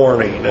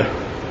warning.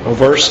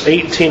 Verse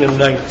 18 and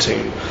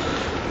 19.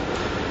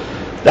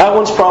 That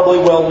one's probably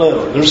well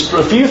known. There's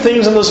a few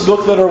things in this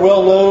book that are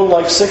well known,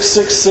 like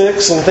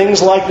 666 and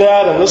things like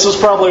that, and this is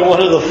probably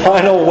one of the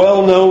final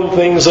well-known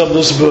things of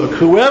this book.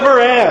 Whoever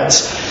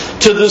adds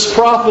to this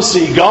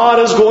prophecy, God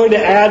is going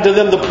to add to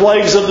them the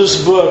plagues of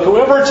this book.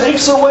 Whoever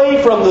takes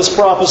away from this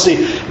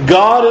prophecy,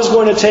 God is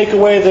going to take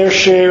away their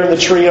share in the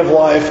tree of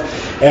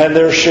life and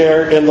their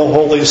share in the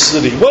holy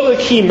city. What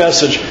a key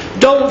message.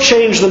 Don't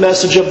change the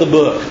message of the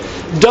book.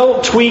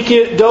 Don't tweak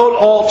it, don't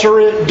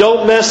alter it,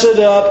 don't mess it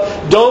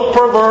up, don't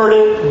pervert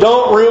it,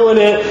 don't ruin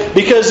it,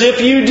 because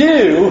if you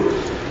do,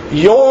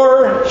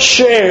 your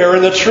share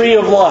in the tree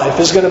of life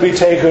is going to be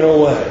taken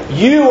away.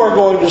 You are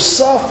going to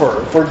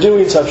suffer for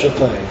doing such a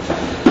thing.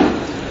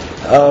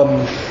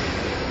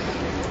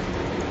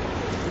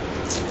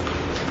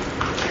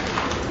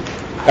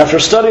 After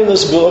studying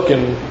this book,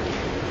 and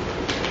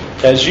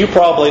as you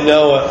probably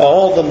know,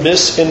 all the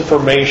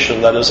misinformation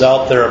that is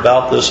out there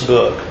about this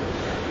book,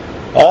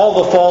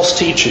 all the false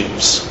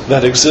teachings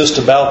that exist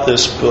about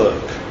this book,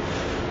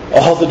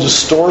 all the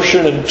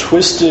distortion and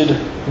twisted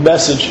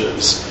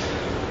messages,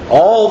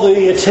 all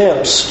the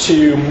attempts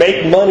to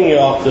make money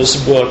off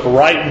this book,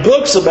 write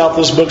books about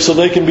this book so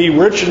they can be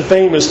rich and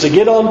famous, to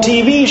get on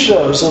TV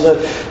shows so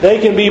that they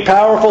can be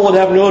powerful and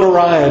have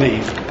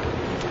notoriety.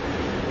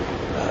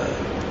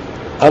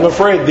 I'm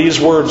afraid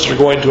these words are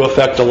going to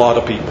affect a lot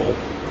of people.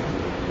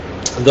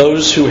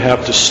 Those who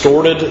have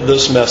distorted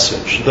this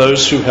message,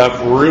 those who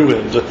have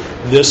ruined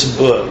this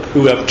book,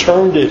 who have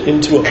turned it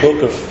into a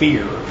book of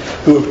fear,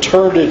 who have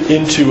turned it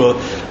into a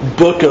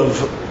book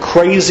of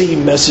crazy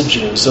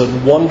messages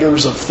and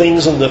wonders of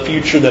things in the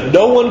future that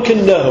no one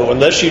can know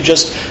unless you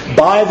just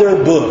buy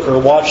their book or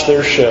watch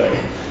their show.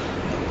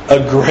 A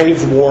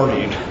grave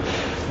warning.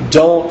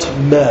 Don't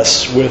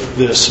mess with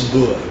this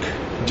book.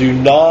 Do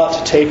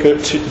not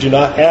do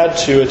not add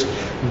to it.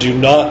 Do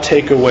not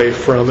take away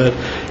from it.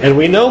 And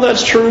we know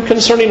that's true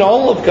concerning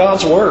all of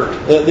God's Word.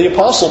 The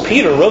Apostle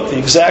Peter wrote the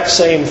exact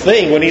same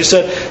thing when he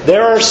said,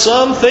 there are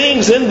some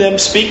things in them,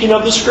 speaking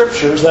of the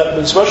Scriptures, that,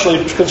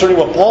 especially concerning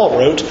what Paul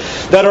wrote,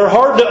 that are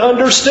hard to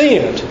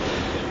understand,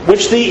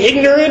 which the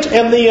ignorant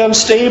and the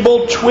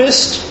unstable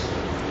twist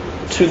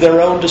to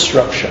their own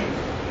destruction.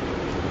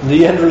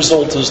 The end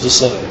result is the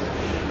same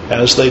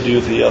as they do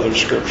the other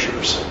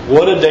Scriptures.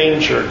 What a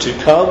danger to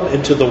come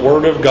into the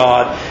Word of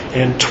God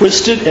and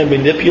twist it and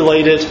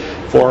manipulate it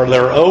for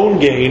their own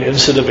gain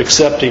instead of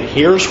accepting,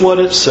 here's what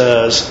it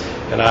says,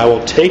 and I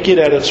will take it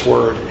at its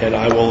word and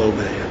I will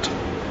obey it.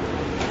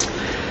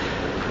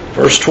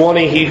 Verse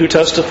 20, he who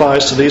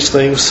testifies to these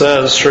things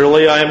says,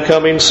 surely I am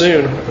coming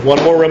soon.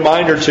 One more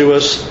reminder to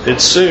us,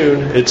 it's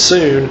soon, it's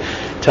soon.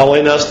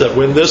 telling us that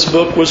when this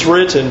book was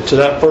written to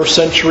that first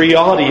century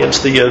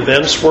audience, the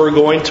events were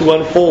going to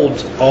unfold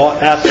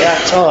at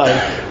that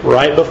time,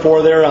 right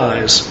before their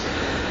eyes.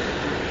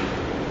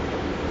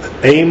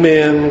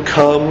 Amen.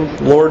 Come,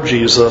 Lord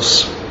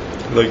Jesus.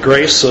 The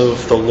grace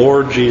of the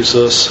Lord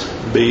Jesus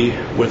be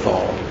with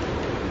all.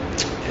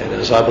 And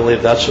as I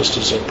believe that's just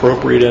as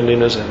appropriate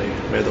ending as any.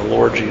 May the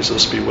Lord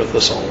Jesus be with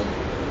us all.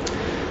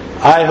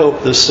 I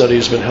hope this study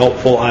has been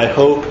helpful. I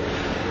hope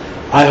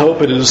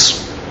it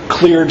has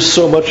cleared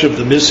so much of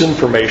the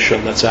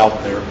misinformation that's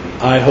out there.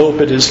 I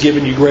hope it has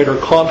given you greater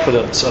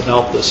confidence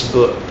about this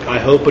book. I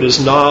hope it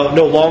is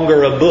no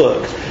longer a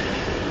book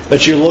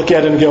that you look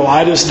at and go,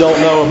 I just don't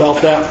know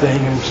about that thing,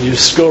 and you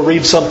just go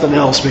read something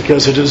else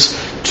because it is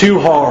too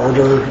hard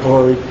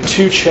or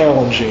too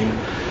challenging.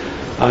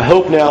 I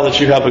hope now that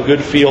you have a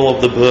good feel of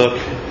the book,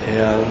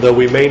 and though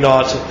we may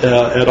not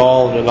at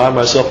all, and I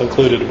myself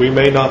included, we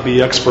may not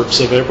be experts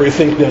of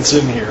everything that's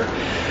in here.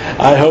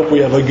 I hope we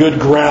have a good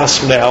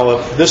grasp now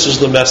of this is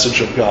the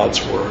message of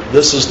God's Word.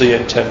 This is the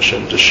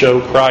intention, to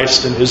show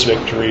Christ and His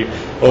victory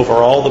over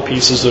all the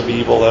pieces of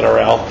evil that are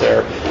out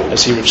there,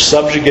 as He would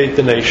subjugate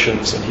the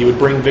nations and He would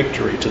bring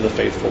victory to the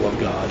faithful of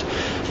God.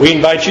 We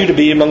invite you to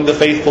be among the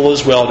faithful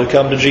as well, to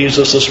come to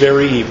Jesus this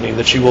very evening,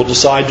 that you will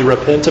decide to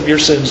repent of your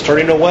sins,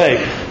 turning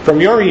away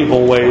from your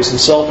evil ways and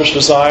selfish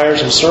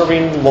desires, and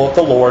serving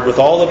the Lord with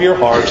all of your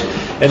heart,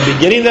 and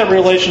beginning that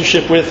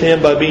relationship with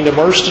Him by being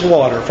immersed in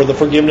water for the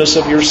forgiveness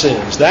of your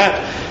sins. That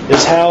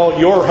is how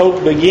your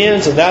hope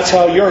begins, and that's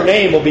how your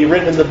name will be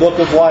written in the book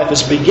of life,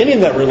 is beginning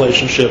that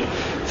relationship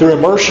through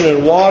immersion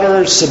in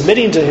water,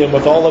 submitting to Him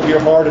with all of your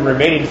heart, and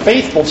remaining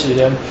faithful to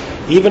Him,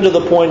 even to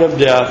the point of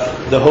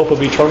death. The hope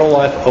of eternal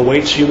life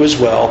awaits you as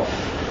well.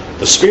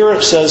 The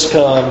Spirit says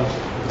come,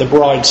 the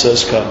bride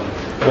says come.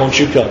 Won't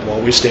you come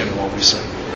while we stand and while we sing?